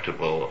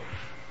acceptable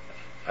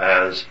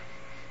as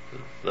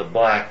the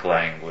black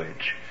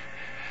language.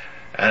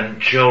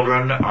 And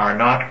children are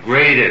not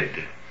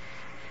graded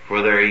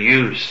for their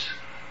use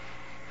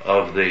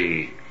of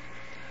the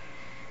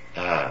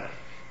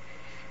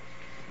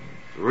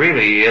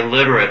really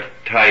illiterate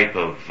type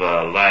of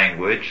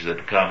language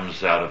that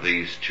comes out of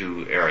these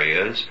two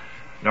areas,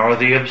 nor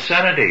the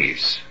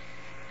obscenities.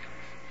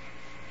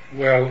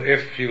 Well,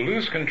 if you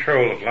lose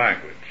control of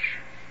language,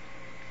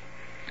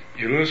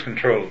 you lose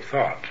control of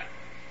thought.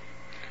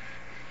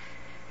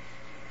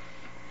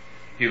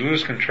 You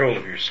lose control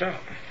of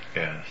yourself.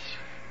 Yes.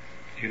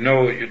 You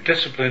know your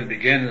discipline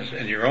begins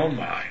in your own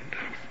mind.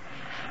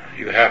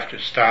 You have to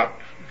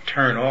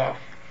turn off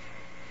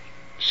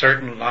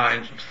certain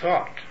lines of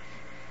thought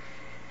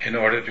in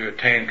order to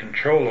attain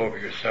control over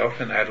yourself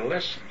in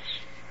adolescence.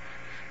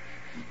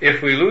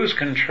 If we lose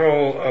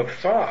control of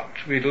thought,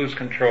 we lose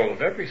control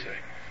of everything.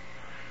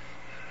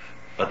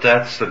 But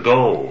that's the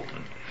goal.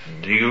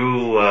 Do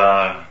you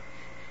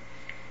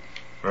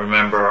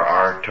remember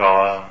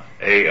Artaud,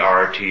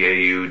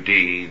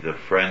 A-R-T-A-U-D, the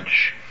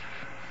French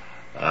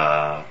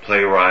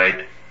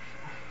playwright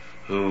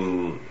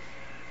who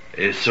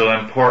is so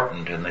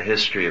important in the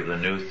history of the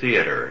new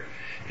theater?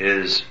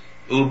 His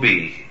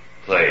Ubi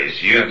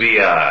plays,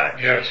 U-B-I,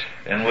 yes,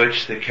 in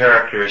which the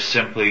characters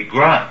simply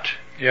grunt.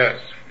 Yes,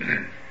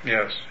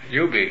 yes,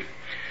 Ubi.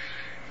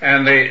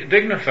 And they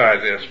dignify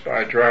this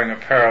by drawing a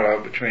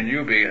parallel between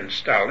Ubi and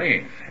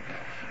Stalin.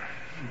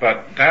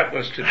 But that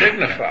was to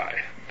dignify.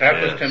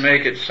 That was to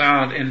make it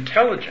sound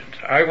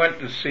intelligent. I went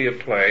to see a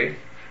play,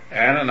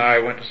 Ann and I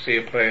went to see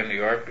a play in New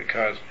York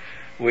because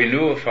we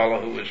knew a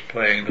fellow who was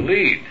playing the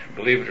lead.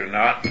 Believe it or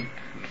not, the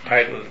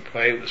title of the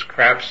play was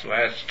Krapp's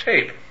Last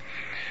Tape.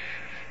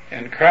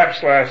 And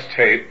Krapp's Last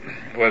Tape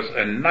was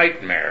a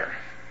nightmare,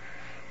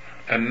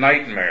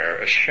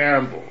 a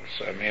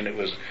shambles. I mean,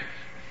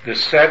 the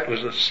set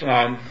was a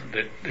slum,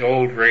 the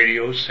old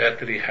radio set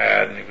that he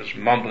had, and he was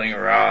mumbling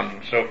around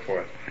and so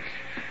forth.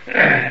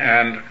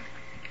 And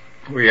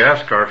we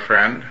asked our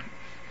friend,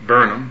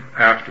 Burnham,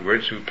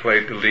 afterwards, who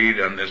played the lead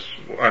on this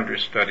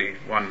understudy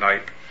one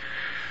night.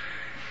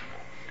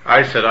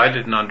 I said I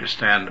didn't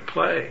understand the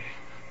play.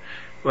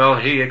 Well,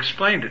 he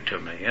explained it to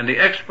me, and the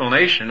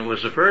explanation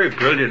was a very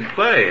brilliant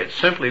play. It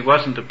simply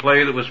wasn't a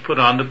play that was put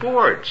on the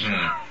boards.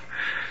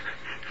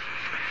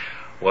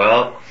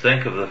 Well,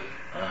 think of the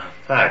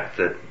fact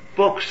that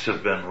books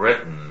have been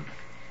written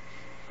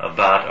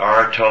about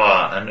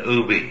Artaud and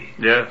Ubi.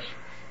 Yes.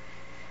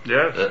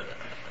 Yes.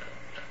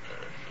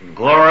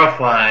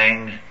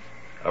 Glorifying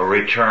a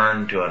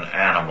return to an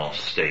animal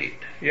state.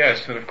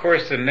 Yes, and of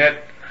course the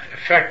net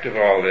effect of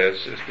all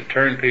this is to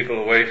turn people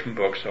away from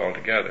books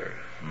altogether,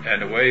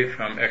 and away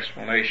from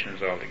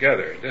explanations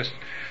altogether. This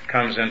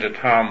comes into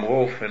Tom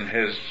Wolfe in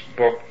his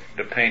book,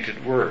 The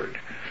Painted Word,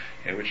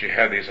 in which you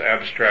have these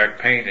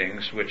abstract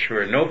paintings, which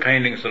were no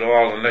paintings at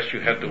all unless you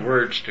had the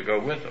words to go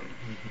with them.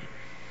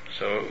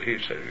 So he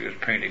said he was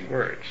painting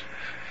words.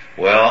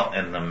 Well,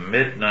 in the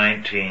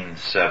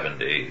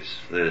mid-1970s,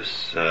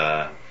 this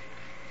a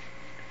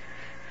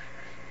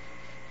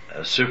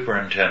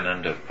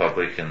superintendent of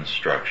public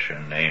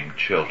instruction named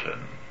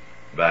Chilton,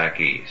 back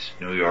east,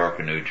 New York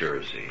and New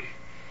Jersey,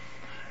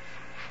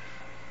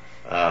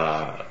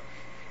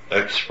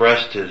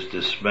 expressed his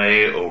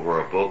dismay over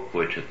a book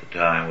which at the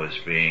time was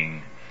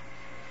being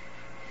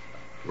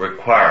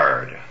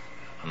required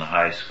on the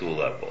high school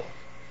level,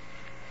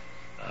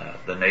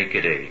 The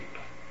Naked Ape.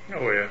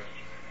 Oh, yes.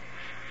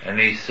 And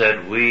he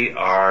said, we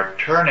are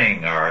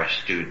turning our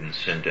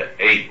students into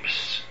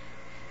apes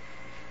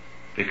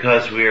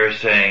because we are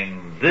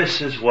saying this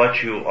is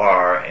what you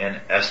are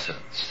in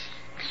essence.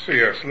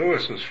 C.S.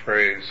 Lewis's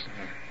phrase,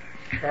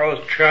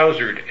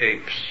 trousered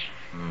apes.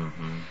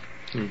 Mm-hmm.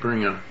 You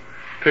bring a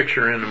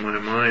picture into my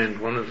mind.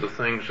 One of the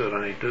things that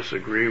I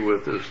disagree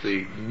with is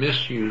the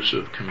misuse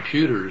of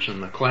computers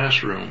in the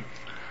classroom.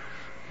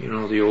 You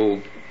know, the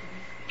old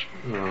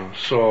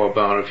saw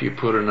about if you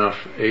put enough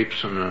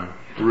apes in a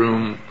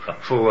room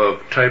full of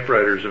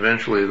typewriters,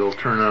 eventually they'll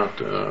turn out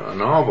a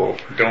novel.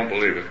 Don't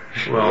believe it.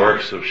 Well, the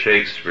works of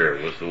Shakespeare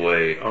was the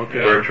way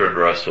Bertrand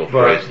Russell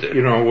phrased it.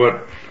 You know,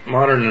 what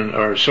modern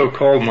or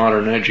so-called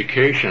modern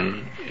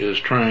education is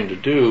trying to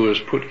do is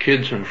put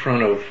kids in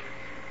front of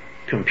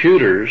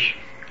computers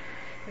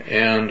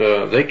and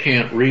they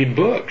can't read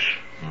books.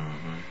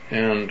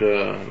 And,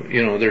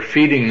 you know, they're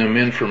feeding them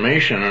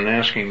information and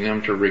asking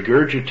them to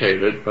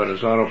regurgitate it, but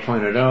as Otto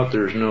pointed out,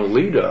 there's no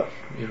lead up.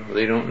 You know,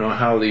 they don't know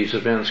how these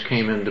events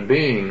came into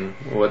being,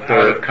 what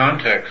their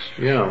context.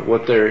 Yeah,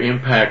 what their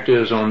impact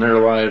is on their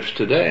lives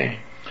today.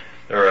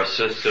 There are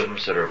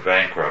systems that are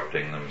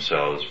bankrupting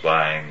themselves,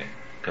 buying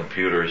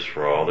computers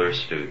for all their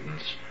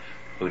students,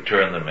 who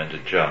turn them into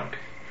junk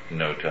in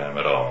no time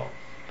at all.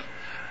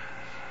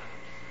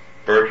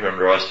 Bertrand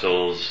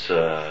Russell's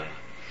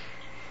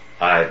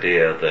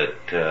idea that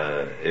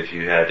if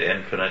you had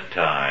infinite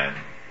time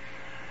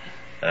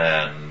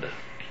and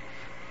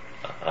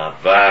a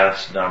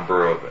vast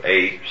number of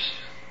apes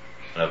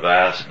and a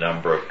vast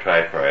number of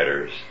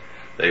typewriters,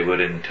 they would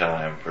in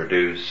time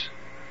produce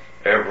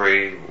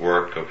every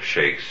work of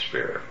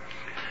Shakespeare.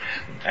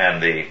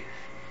 And the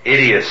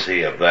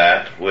idiocy of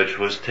that, which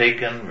was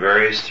taken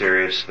very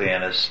seriously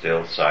and is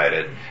still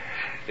cited,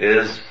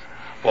 is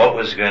what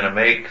was going to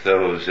make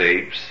those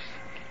apes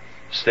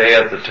stay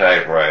at the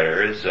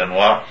typewriters and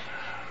what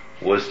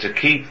was to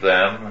keep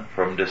them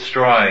from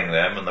destroying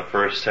them in the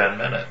first 10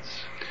 minutes.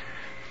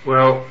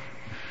 Well,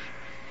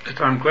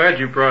 I'm glad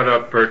you brought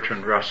up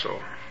Bertrand Russell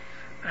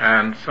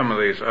and some of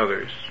these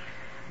others,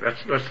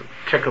 let's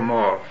tick them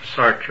off.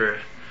 Sartre,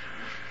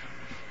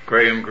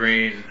 Graham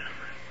Greene.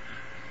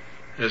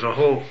 There's a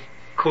whole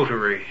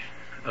coterie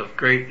of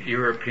great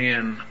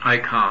European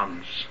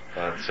icons.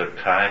 That's a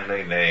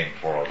kindly name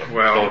for them.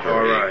 Well,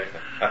 coterie.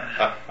 all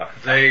right.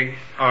 They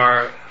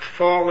are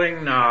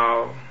falling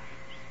now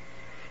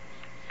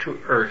to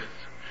earth.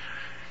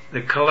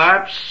 The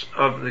collapse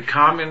of the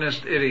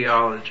communist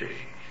ideology,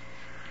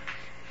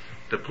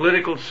 the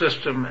political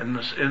system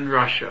in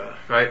Russia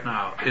right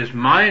now, is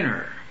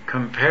minor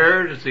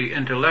compared to the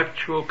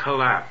intellectual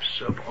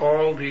collapse of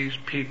all these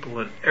people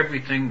and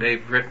everything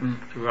they've written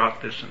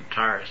throughout this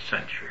entire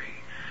century.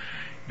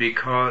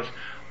 Because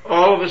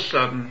all of a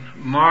sudden,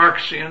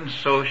 Marxian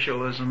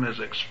socialism is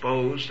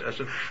exposed as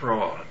a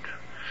fraud.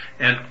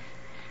 And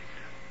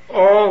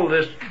all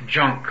this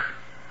junk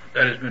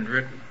that has been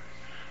written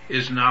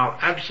is now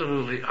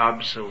absolutely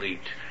obsolete.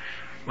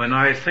 When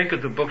I think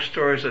of the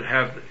bookstores that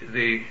have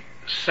the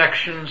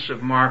sections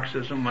of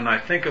Marxism, when I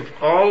think of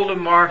all the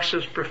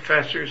Marxist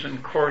professors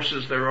and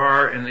courses there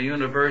are in the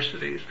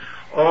universities,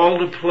 all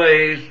the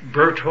plays,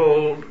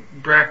 Bertolt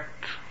Brecht,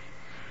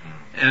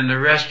 and the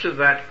rest of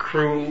that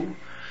crew,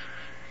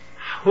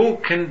 who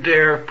can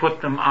dare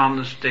put them on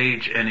the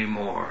stage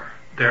anymore?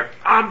 They're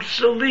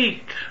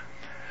obsolete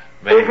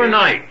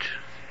overnight.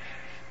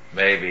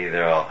 Maybe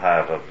they'll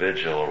have a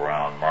vigil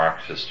around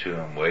Marx's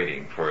tomb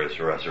waiting for his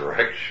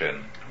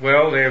resurrection.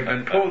 Well, they have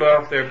been pulled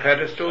off their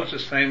pedestals, the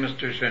same as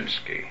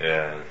Dzerzhinsky.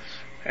 Yes.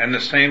 And the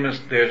same as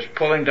they're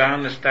pulling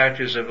down the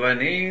statues of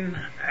Lenin,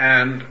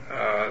 and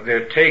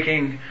they're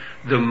taking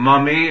the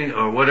mummy,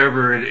 or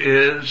whatever it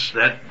is,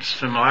 that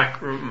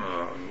simulacrum,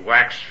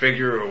 wax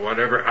figure or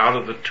whatever, out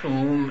of the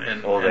tomb.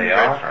 And they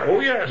are? Oh,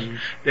 yes. Mm-hmm.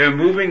 They're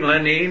moving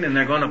Lenin, and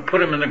they're going to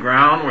put him in the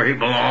ground where he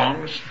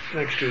belongs.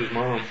 Next to his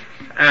mom.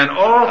 And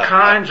all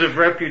kinds of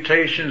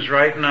reputations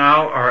right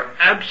now are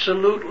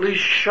absolutely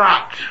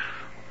shot.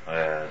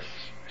 Yes.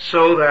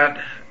 So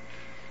that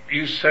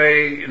you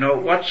say,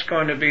 what's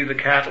going to be the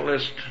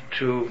catalyst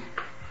to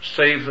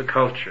save the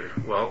culture?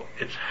 Well,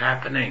 it's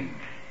happening.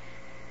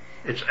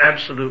 It's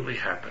absolutely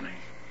happening.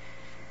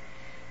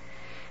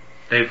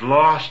 They've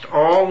lost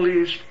all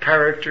these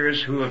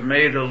characters who have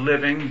made a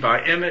living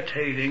by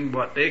imitating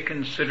what they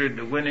considered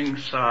the winning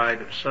side,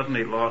 have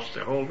suddenly lost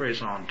their whole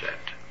raison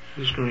d'etre.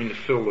 Who's going to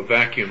fill the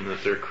vacuum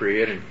that they're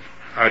creating?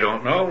 I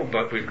don't know,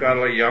 but we've got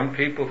a lot of young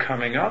people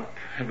coming up,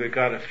 and we've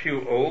got a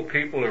few old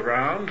people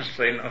around to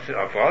say nothing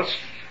of us.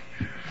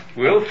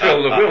 We'll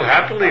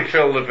happily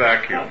fill the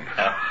vacuum.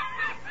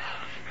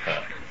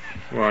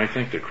 Well, I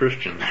think the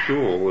Christian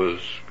school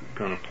is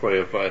going to play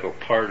a vital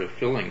part of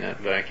filling that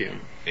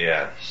vacuum.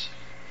 Yes.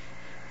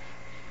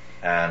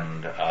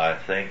 And I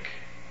think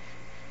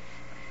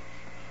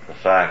the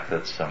fact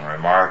that some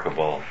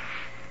remarkable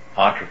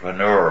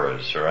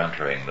entrepreneurs are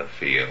entering the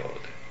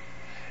field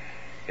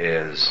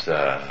is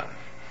of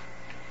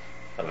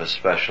a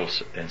special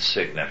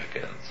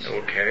significance.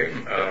 Okay.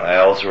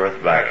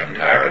 Ellsworth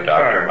McIntyre,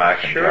 Dr.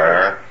 McIntyre,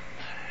 sure,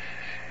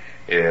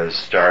 is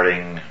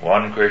starting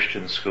one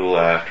Christian school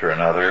after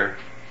another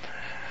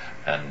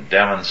and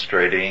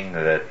demonstrating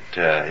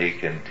that he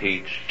can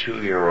teach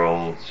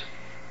 2-year-olds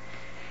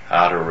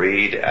how to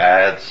read,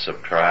 add,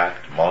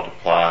 subtract,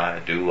 multiply,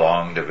 do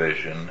long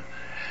division,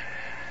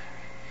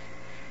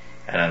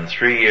 and in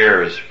 3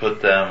 years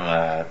put them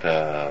at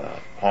a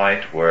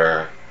point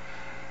where,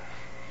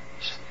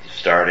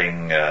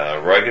 starting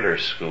regular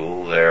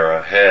school, they're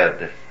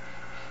ahead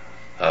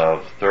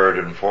of 3rd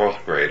and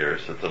 4th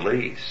graders at the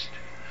least.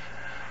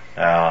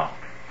 Now,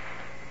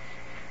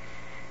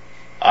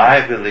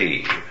 I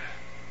believe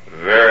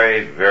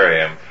very,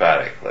 very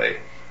emphatically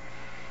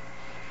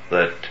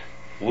that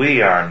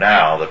we are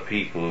now the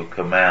people who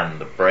command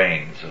the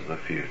brains of the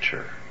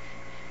future.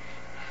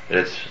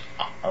 It's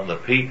the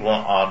people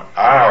on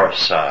our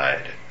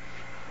side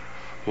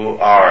who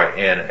are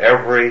in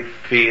every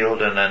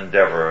field and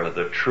endeavor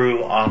the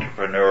true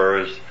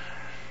entrepreneurs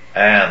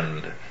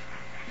and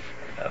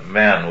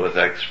men with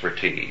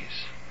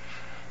expertise.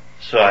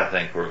 So I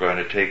think we're going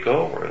to take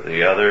over.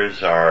 The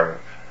others are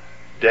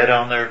dead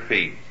on their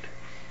feet.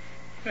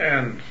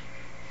 And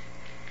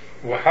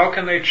how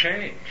can they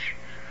change?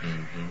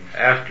 Mm-hmm.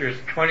 After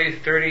 20,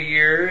 30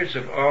 years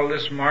of all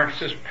this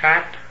Marxist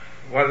pat,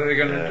 what are they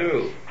going to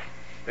do?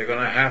 They're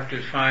going to have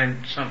to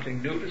find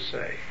something new to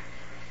say.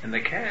 And they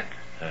can't.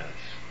 Yes.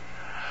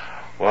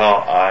 Well,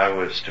 I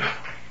was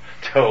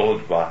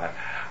told by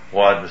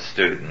one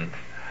student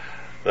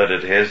that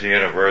at his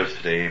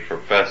university,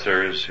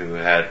 professors who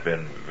had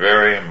been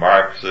very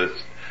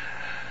Marxist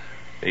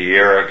a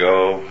year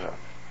ago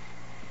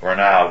were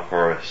now, of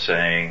course,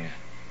 saying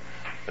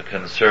the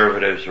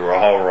conservatives were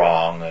all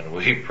wrong and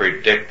we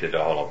predicted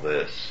all of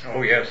this.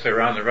 Oh yes,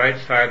 they're on the right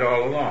side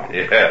all along.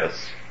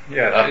 Yes.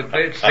 Yes,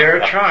 it's their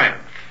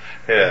triumph.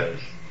 Yes.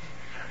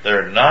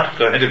 They're not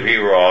going to be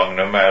wrong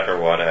no matter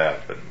what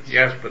happens.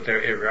 Yes, but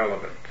they're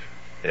irrelevant.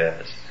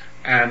 Yes.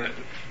 And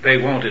they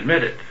won't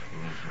admit it.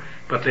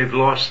 But they've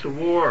lost the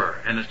war,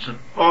 and it's an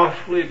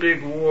awfully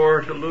big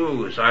war to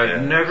lose. I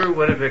never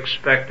would have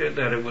expected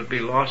that it would be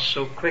lost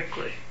so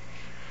quickly.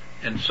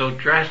 and so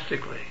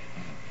drastically.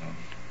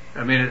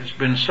 I mean, it's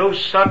been so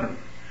sudden.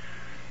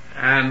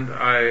 And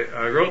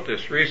I wrote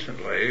this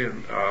recently,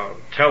 and I'll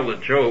tell the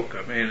joke.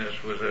 I mean,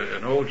 this was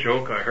an old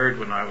joke I heard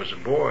when I was a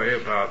boy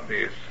about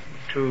these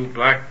two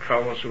black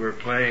fellows who were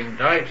playing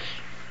dice.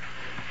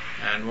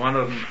 And one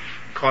of them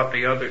caught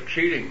the other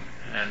cheating,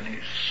 and he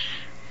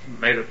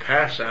made a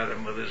pass at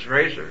him with his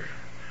razor.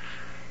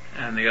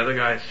 And the other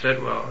guy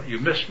said, "Well, you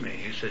missed me."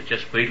 He said,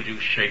 "Just wait till you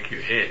shake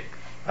your head."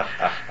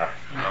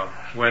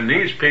 When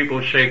these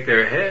people shake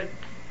their head,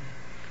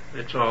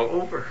 it's all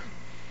over.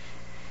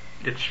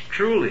 It's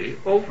truly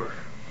over.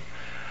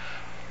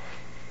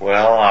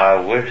 Well, I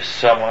wish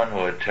someone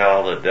would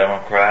tell the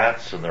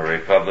Democrats and the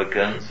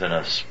Republicans, and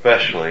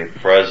especially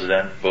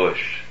President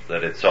Bush,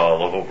 that it's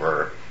all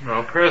over.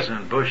 Well,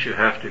 President Bush, you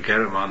have to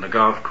get him on the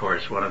golf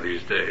course one of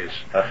these days.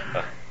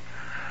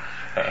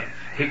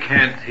 He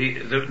can't,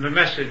 the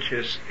message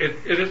is, it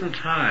isn't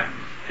time.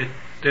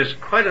 There's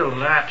quite a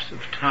lapse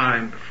of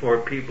time before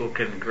people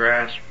can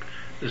grasp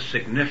the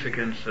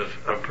significance of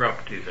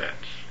abrupt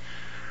events.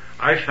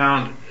 I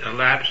found a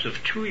lapse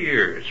of 2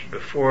 years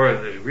before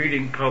the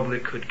reading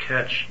public could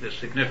catch the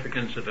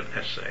significance of an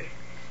essay.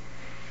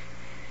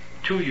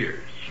 2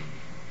 years.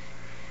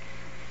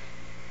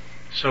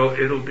 So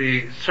it'll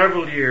be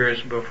several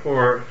years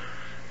before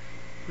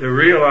the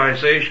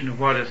realization of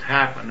what has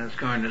happened is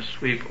going to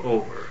sweep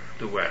over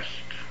the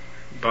West.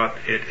 But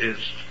it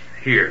is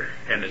here,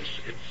 and it's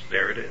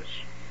there it is.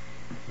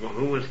 Well,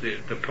 who was the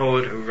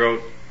poet who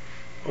wrote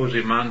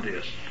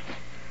Ozymandias?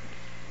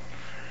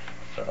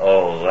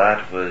 Oh,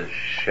 that was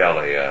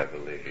Shelley, I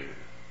believe.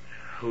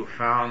 Who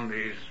found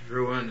these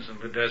ruins in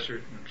the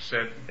desert and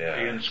said, yes.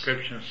 The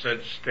inscription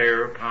said,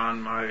 "Stare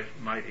upon my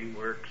mighty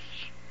works."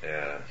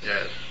 Yes.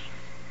 Yes.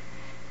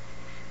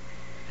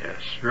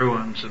 Yes,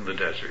 ruins in the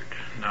desert.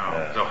 Now,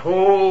 yes. The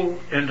whole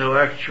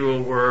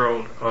intellectual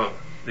world of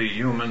the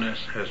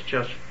humanist has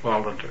just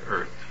fallen to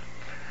earth.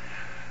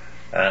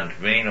 And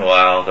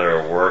meanwhile,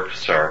 their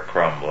works are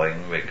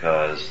crumbling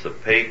because the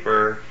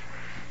paper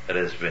that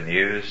has been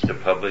used to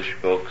publish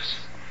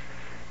books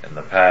in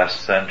the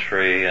past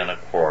century and a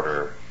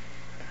quarter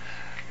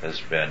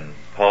has been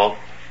pulp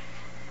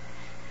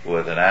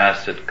with an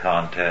acid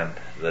content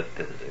that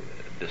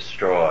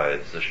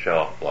destroys the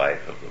shelf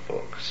life of the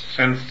books.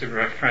 Since the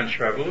French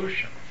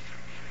Revolution.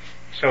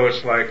 So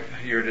it's like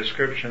your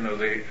description of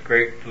the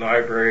great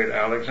library at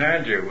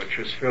Alexandria, which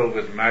was filled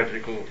with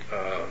magical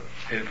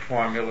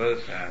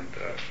formulas and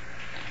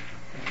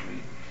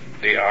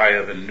the eye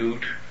of a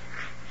newt,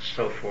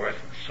 so forth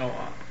and so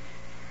on.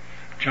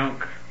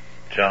 Junk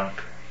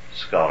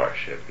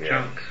Scholarship, yes.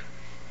 Junk.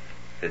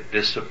 It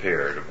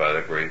disappeared by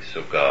the grace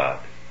of God.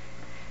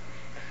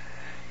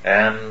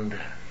 And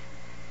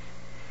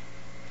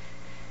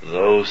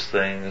those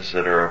things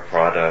that are a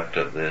product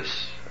of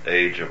this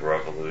age of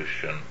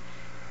revolution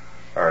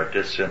are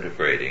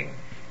disintegrating,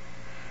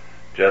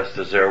 just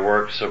as their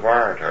works of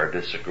art are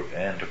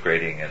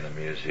disintegrating in the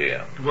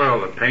museum. Well,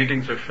 the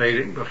paintings are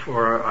fading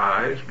before our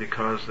eyes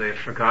because they've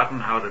forgotten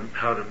how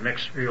to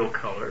mix real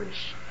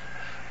colors.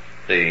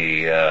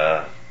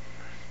 The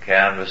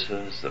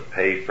canvases, the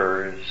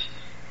papers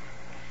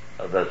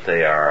that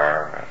they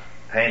are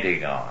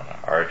painting on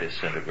are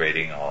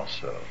disintegrating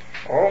also.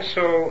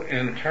 Also,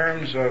 in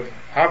terms of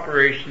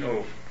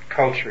operational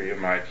culture, you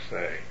might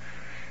say,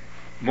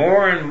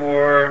 more and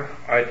more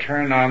I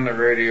turn on the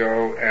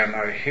radio and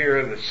I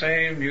hear the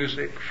same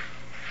music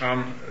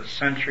from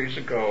centuries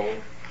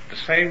ago, the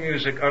same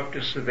music up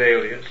to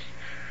Sibelius.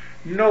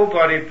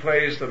 Nobody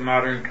plays the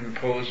modern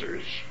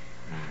composers.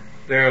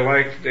 They're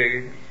like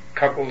the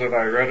couple that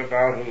I read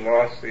about who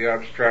lost the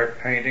abstract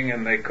painting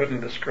and they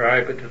couldn't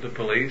describe it to the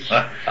police.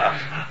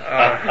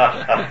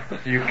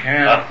 You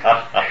can't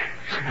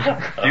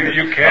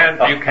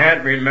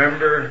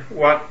remember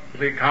what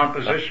the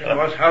composition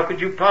was. How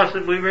could you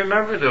possibly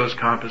remember those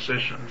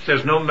compositions?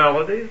 There's no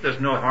melody,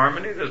 there's no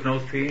harmony, there's no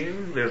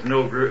theme, there's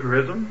no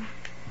rhythm.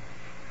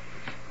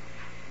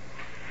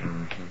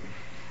 Mm-hmm.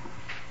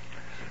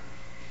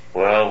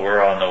 Well,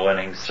 we're on the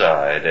winning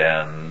side,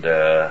 and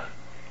the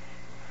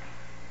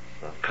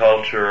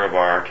culture of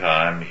our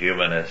time,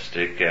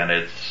 humanistic, and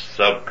its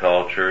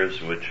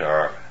subcultures, which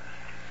are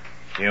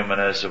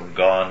humanism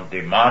gone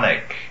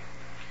demonic,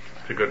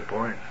 That's a good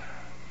point.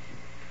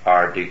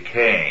 are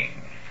decaying.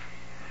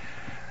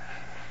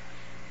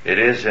 It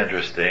is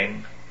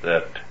interesting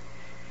that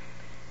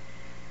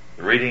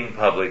the reading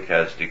public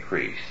has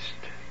decreased,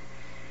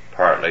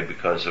 partly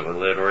because of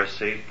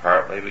illiteracy,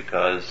 partly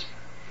because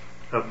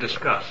Of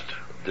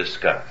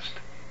disgust.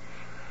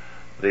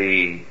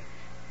 The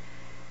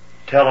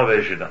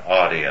television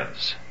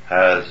audience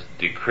has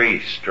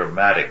decreased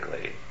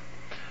dramatically.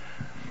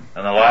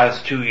 In the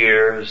last 2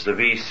 years, the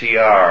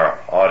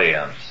VCR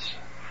audience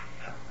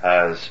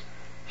has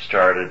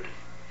started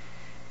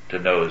to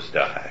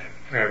nosedive.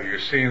 Have you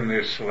seen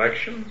the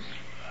selections?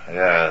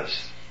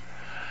 Yes.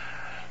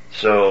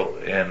 So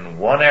in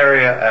one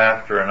area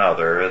after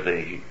another,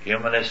 the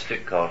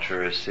humanistic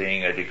culture is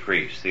seeing a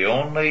decrease. The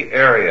only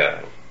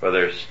area where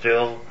they're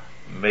still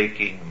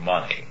making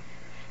money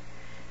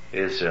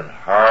is in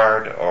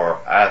hard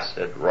or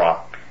acid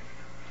rock.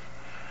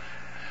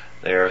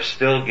 They are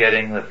still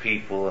getting the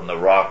people in the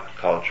rock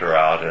culture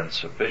out in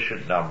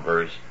sufficient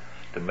numbers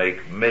to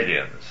make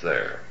millions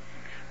there.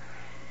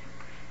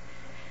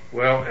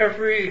 Well,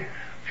 every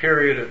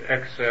period of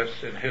excess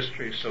in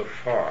history so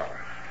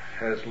far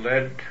has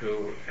led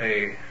to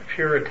a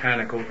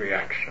puritanical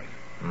reaction,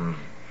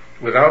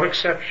 without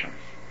exception.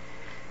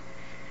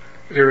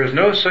 There is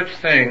no such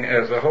thing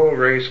as the whole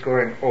race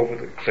going over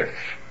the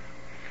cliff.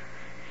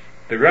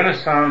 The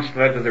Renaissance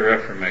led to the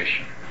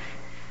Reformation.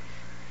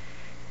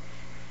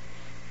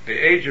 The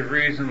Age of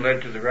Reason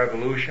led to the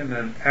Revolution,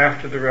 and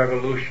after the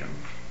Revolution,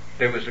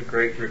 there was a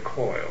great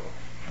recoil.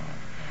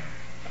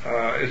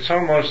 It's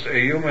almost a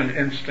human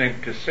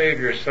instinct to save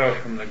yourself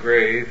from the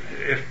grave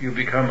if you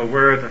become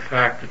aware of the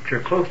fact that you're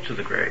close to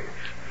the grave.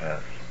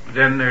 Yes.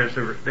 Then there's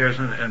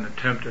an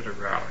attempt at a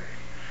rally.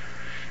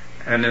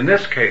 And in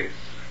this case,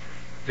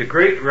 the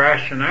great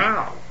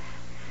rationale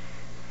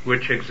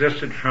which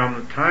existed from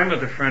the time of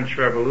the French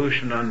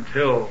Revolution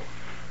until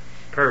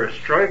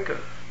Perestroika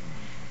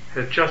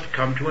has just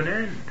come to an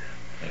end.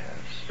 Yes.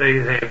 They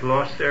have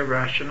lost their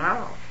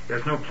rationale.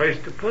 There's no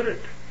place to put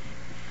it.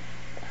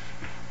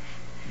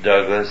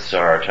 Douglas,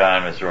 our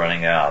time is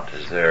running out.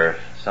 Is there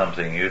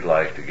something you'd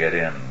like to get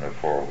in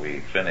before we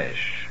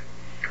finish?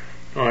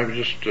 No, I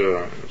just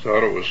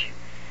thought it was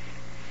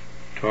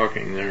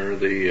talking there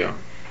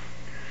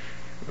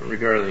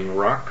regarding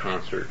rock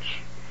concerts.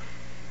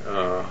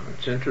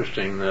 It's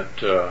interesting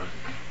that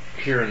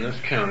here in this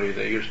county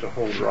they used to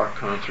hold rock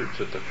concerts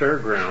at the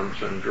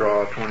fairgrounds and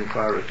draw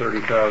 25 or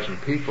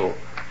 30,000 people.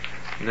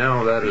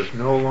 Now that is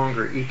no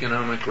longer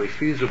economically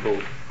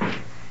feasible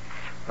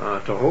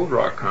to hold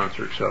rock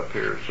concerts up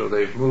here, so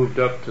they've moved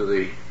up to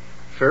the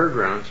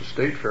fairgrounds, the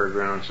state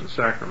fairgrounds in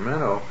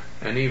Sacramento,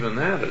 and even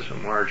that is a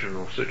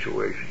marginal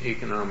situation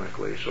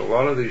economically. So a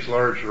lot of these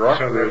large rock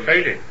groups, they're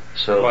fading.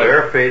 So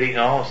they're fading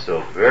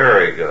also.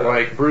 Very good.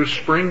 like Bruce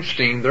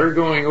Springsteen, they're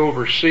going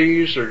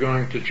overseas, they're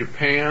going to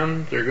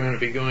Japan, they're going to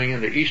be going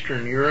into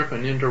Eastern Europe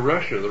and into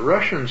Russia. The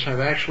Russians have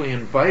actually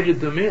invited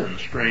them in,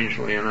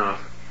 strangely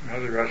enough. Now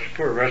the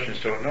poor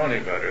Russians don't know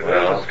any better.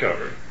 Well, They're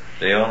discovered.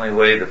 The only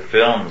way the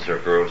films are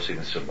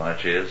grossing so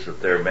much is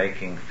that they're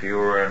making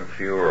fewer and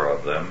fewer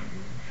of them.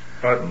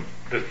 But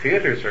the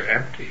theaters are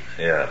empty.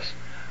 Yes.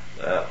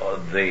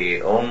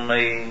 The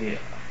only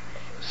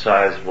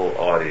sizable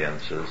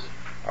audiences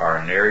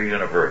are near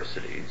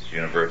universities,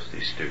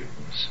 university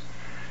students,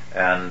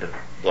 and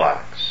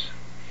blacks.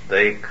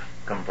 They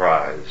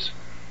comprise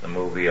the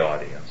movie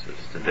audiences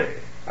today.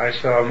 I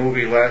saw a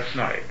movie last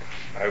night.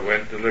 I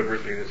went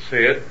deliberately to see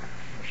it.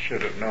 I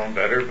should have known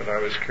better, but I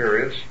was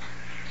curious.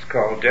 It's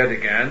called Dead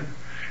Again,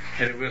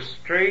 and it was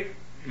straight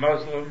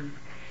Muslim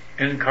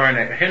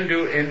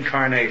Hindu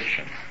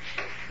incarnation.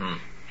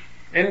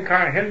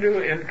 Hindu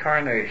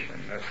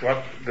incarnation. That's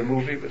what the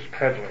movie was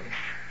peddling.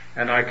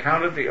 And I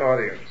counted the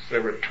audience.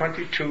 There were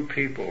 22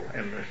 people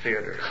in the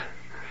theater.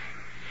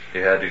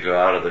 You had to go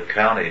out of the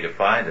county to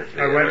find it.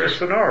 I went to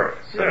Sonora.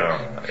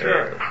 Sonora, yes,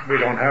 sure. yeah. We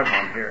don't have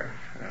one here.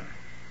 Yeah.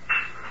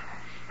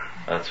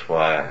 That's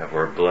why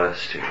we're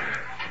blessed here.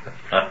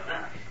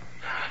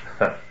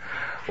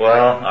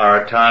 Well,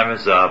 our time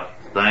is up.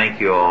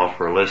 Thank you all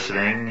for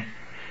listening,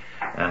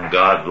 and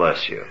God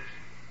bless you.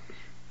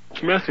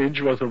 This message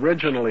was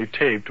originally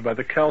taped by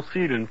the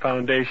Chalcedon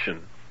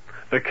Foundation.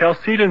 The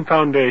Chalcedon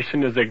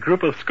Foundation is a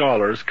group of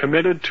scholars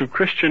committed to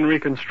Christian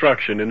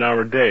reconstruction in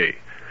our day.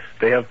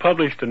 They have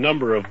published a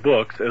number of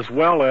books as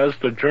well as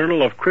the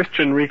Journal of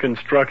Christian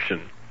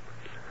Reconstruction.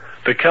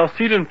 The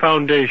Chalcedon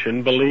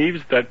Foundation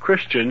believes that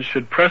Christians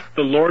should press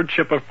the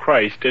lordship of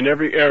Christ in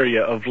every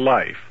area of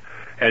life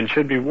and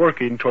should be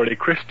working toward a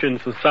Christian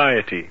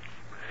society.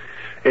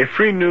 A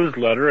free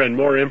newsletter and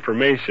more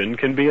information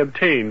can be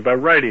obtained by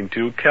writing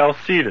to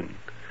Chalcedon.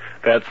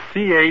 That's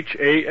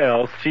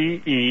Chalcedon,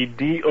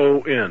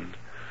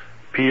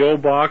 P.O.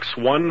 Box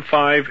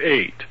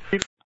 158.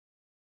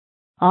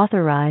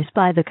 Authorized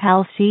by the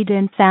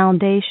Chalcedon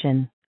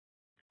Foundation.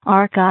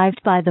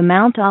 Archived by the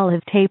Mount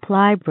Olive Tape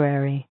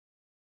Library.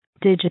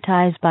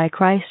 Digitized by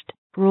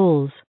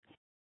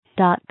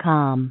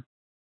ChristRules.com.